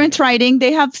 Or endurance riding.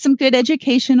 They have some good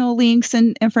educational links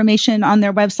and information on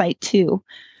their website, too.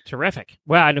 Terrific.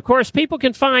 Well, and of course, people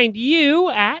can find you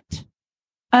at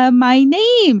my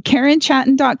name,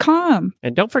 KarenChatton.com.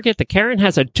 And don't forget that Karen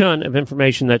has a ton of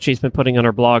information that she's been putting on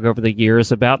her blog over the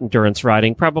years about endurance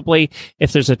riding. Probably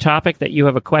if there's a topic that you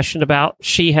have a question about,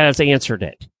 she has answered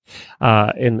it.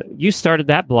 And you started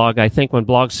that blog, I think, when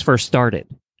blogs first started.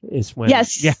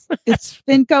 Yes. It's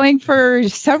been going for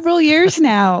several years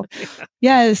now.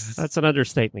 Yes. That's an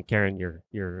understatement, Karen.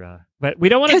 You're but we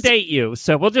don't want to date you,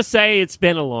 so we'll just say it's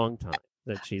been a long time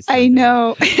that she's I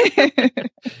know.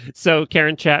 So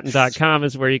KarenChatton.com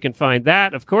is where you can find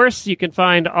that. Of course, you can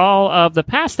find all of the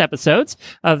past episodes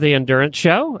of the Endurance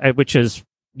Show, which is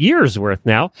years worth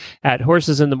now, at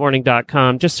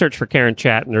horsesinthemorning.com. Just search for Karen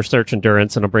Chatton or search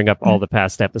Endurance, and it'll bring up all the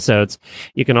past episodes.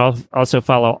 You can also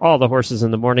follow all the Horses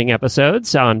in the Morning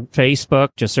episodes on Facebook.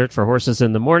 Just search for Horses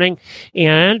in the Morning.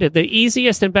 And the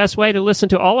easiest and best way to listen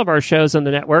to all of our shows on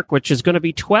the network, which is going to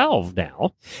be 12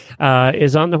 now,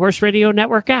 is on the Horse Radio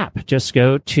Network app. Just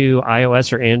go to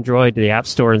iOS or Android, the App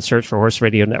Store, and search for Horse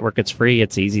Radio Network. It's free.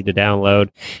 It's easy to download.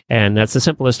 And that's the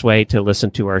simplest way to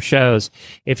listen to our shows.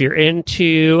 If you're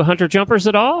into hunter jumpers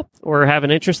at all or have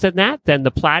an interest in that, then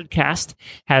the Plaidcast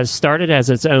has started as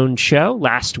its own show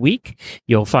last week.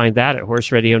 You'll find that at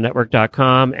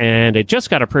horseradionetwork.com, and it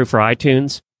just got approved for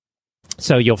iTunes.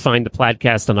 So you'll find the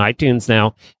Plaidcast on iTunes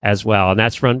now as well. And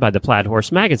that's run by the Plaid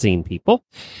Horse Magazine people.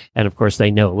 And of course,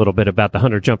 they know a little bit about the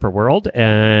Hunter Jumper world.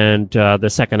 And the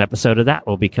second episode of that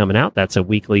will be coming out. That's a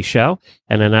weekly show.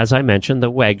 And then, as I mentioned,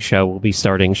 the WEG show will be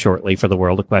starting shortly for the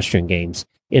World Equestrian Games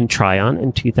in Tryon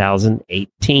in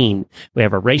 2018. We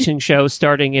have a racing show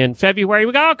starting in February.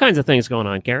 We got all kinds of things going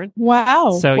on, Karen.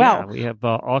 Wow. So, wow. yeah, we have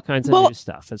all kinds of new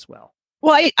stuff as well.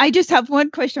 Well, I just have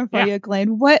one question for you,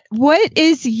 Glenn. What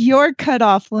is your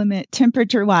cutoff limit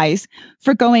temperature wise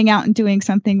for going out and doing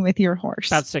something with your horse?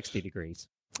 About 60 degrees.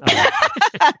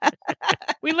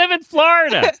 We live in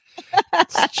Florida.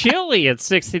 It's chilly at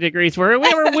 60 degrees. We have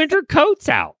our winter coats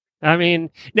out. I mean,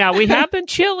 now we have been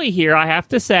chilly here, I have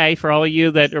to say, for all of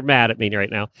you that are mad at me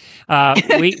right now.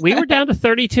 We were down to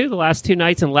 32 the last 2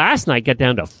 nights, and last night got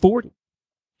down to 40.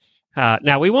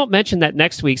 Now, we won't mention that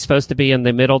next week's supposed to be in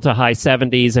the middle to high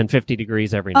 70s and 50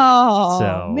 degrees every night. Oh,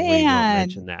 so man. we won't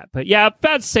mention that. But yeah,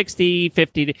 about 60,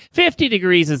 50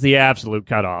 degrees is the absolute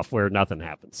cutoff where nothing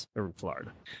happens. We're in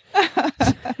Florida.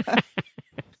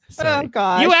 Oh,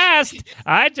 gosh. You asked.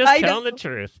 I just telling the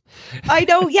truth. I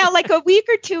know. Yeah, like a week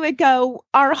or two ago,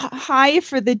 our high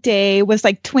for the day was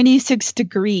like 26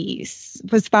 degrees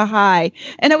was the high.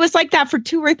 And it was like that for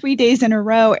 2 or 3 days in a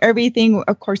row. Everything,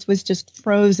 of course, was just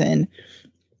frozen.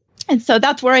 And so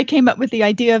that's where I came up with the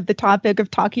idea of the topic of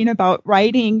talking about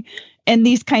riding in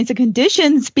these kinds of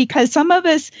conditions, because some of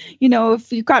us, you know,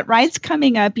 if you've got rides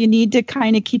coming up, you need to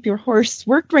kind of keep your horse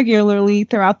worked regularly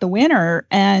throughout the winter.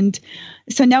 And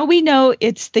so now we know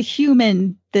it's the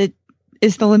human that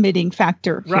is the limiting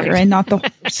factor here, and not the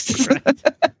horse.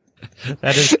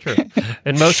 That is true.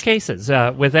 In most cases,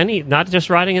 with any, not just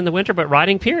riding in the winter, but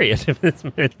riding period. In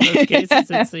most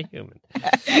cases, it's the human.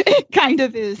 It kind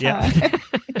of is. Yeah.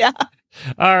 Huh? Yeah.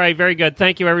 All right. Very good.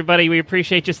 Thank you, everybody. We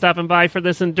appreciate you stopping by for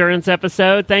this endurance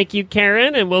episode. Thank you,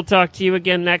 Karen. And we'll talk to you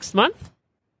again next month.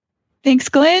 Thanks,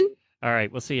 Glenn. All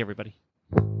right. We'll see you, everybody.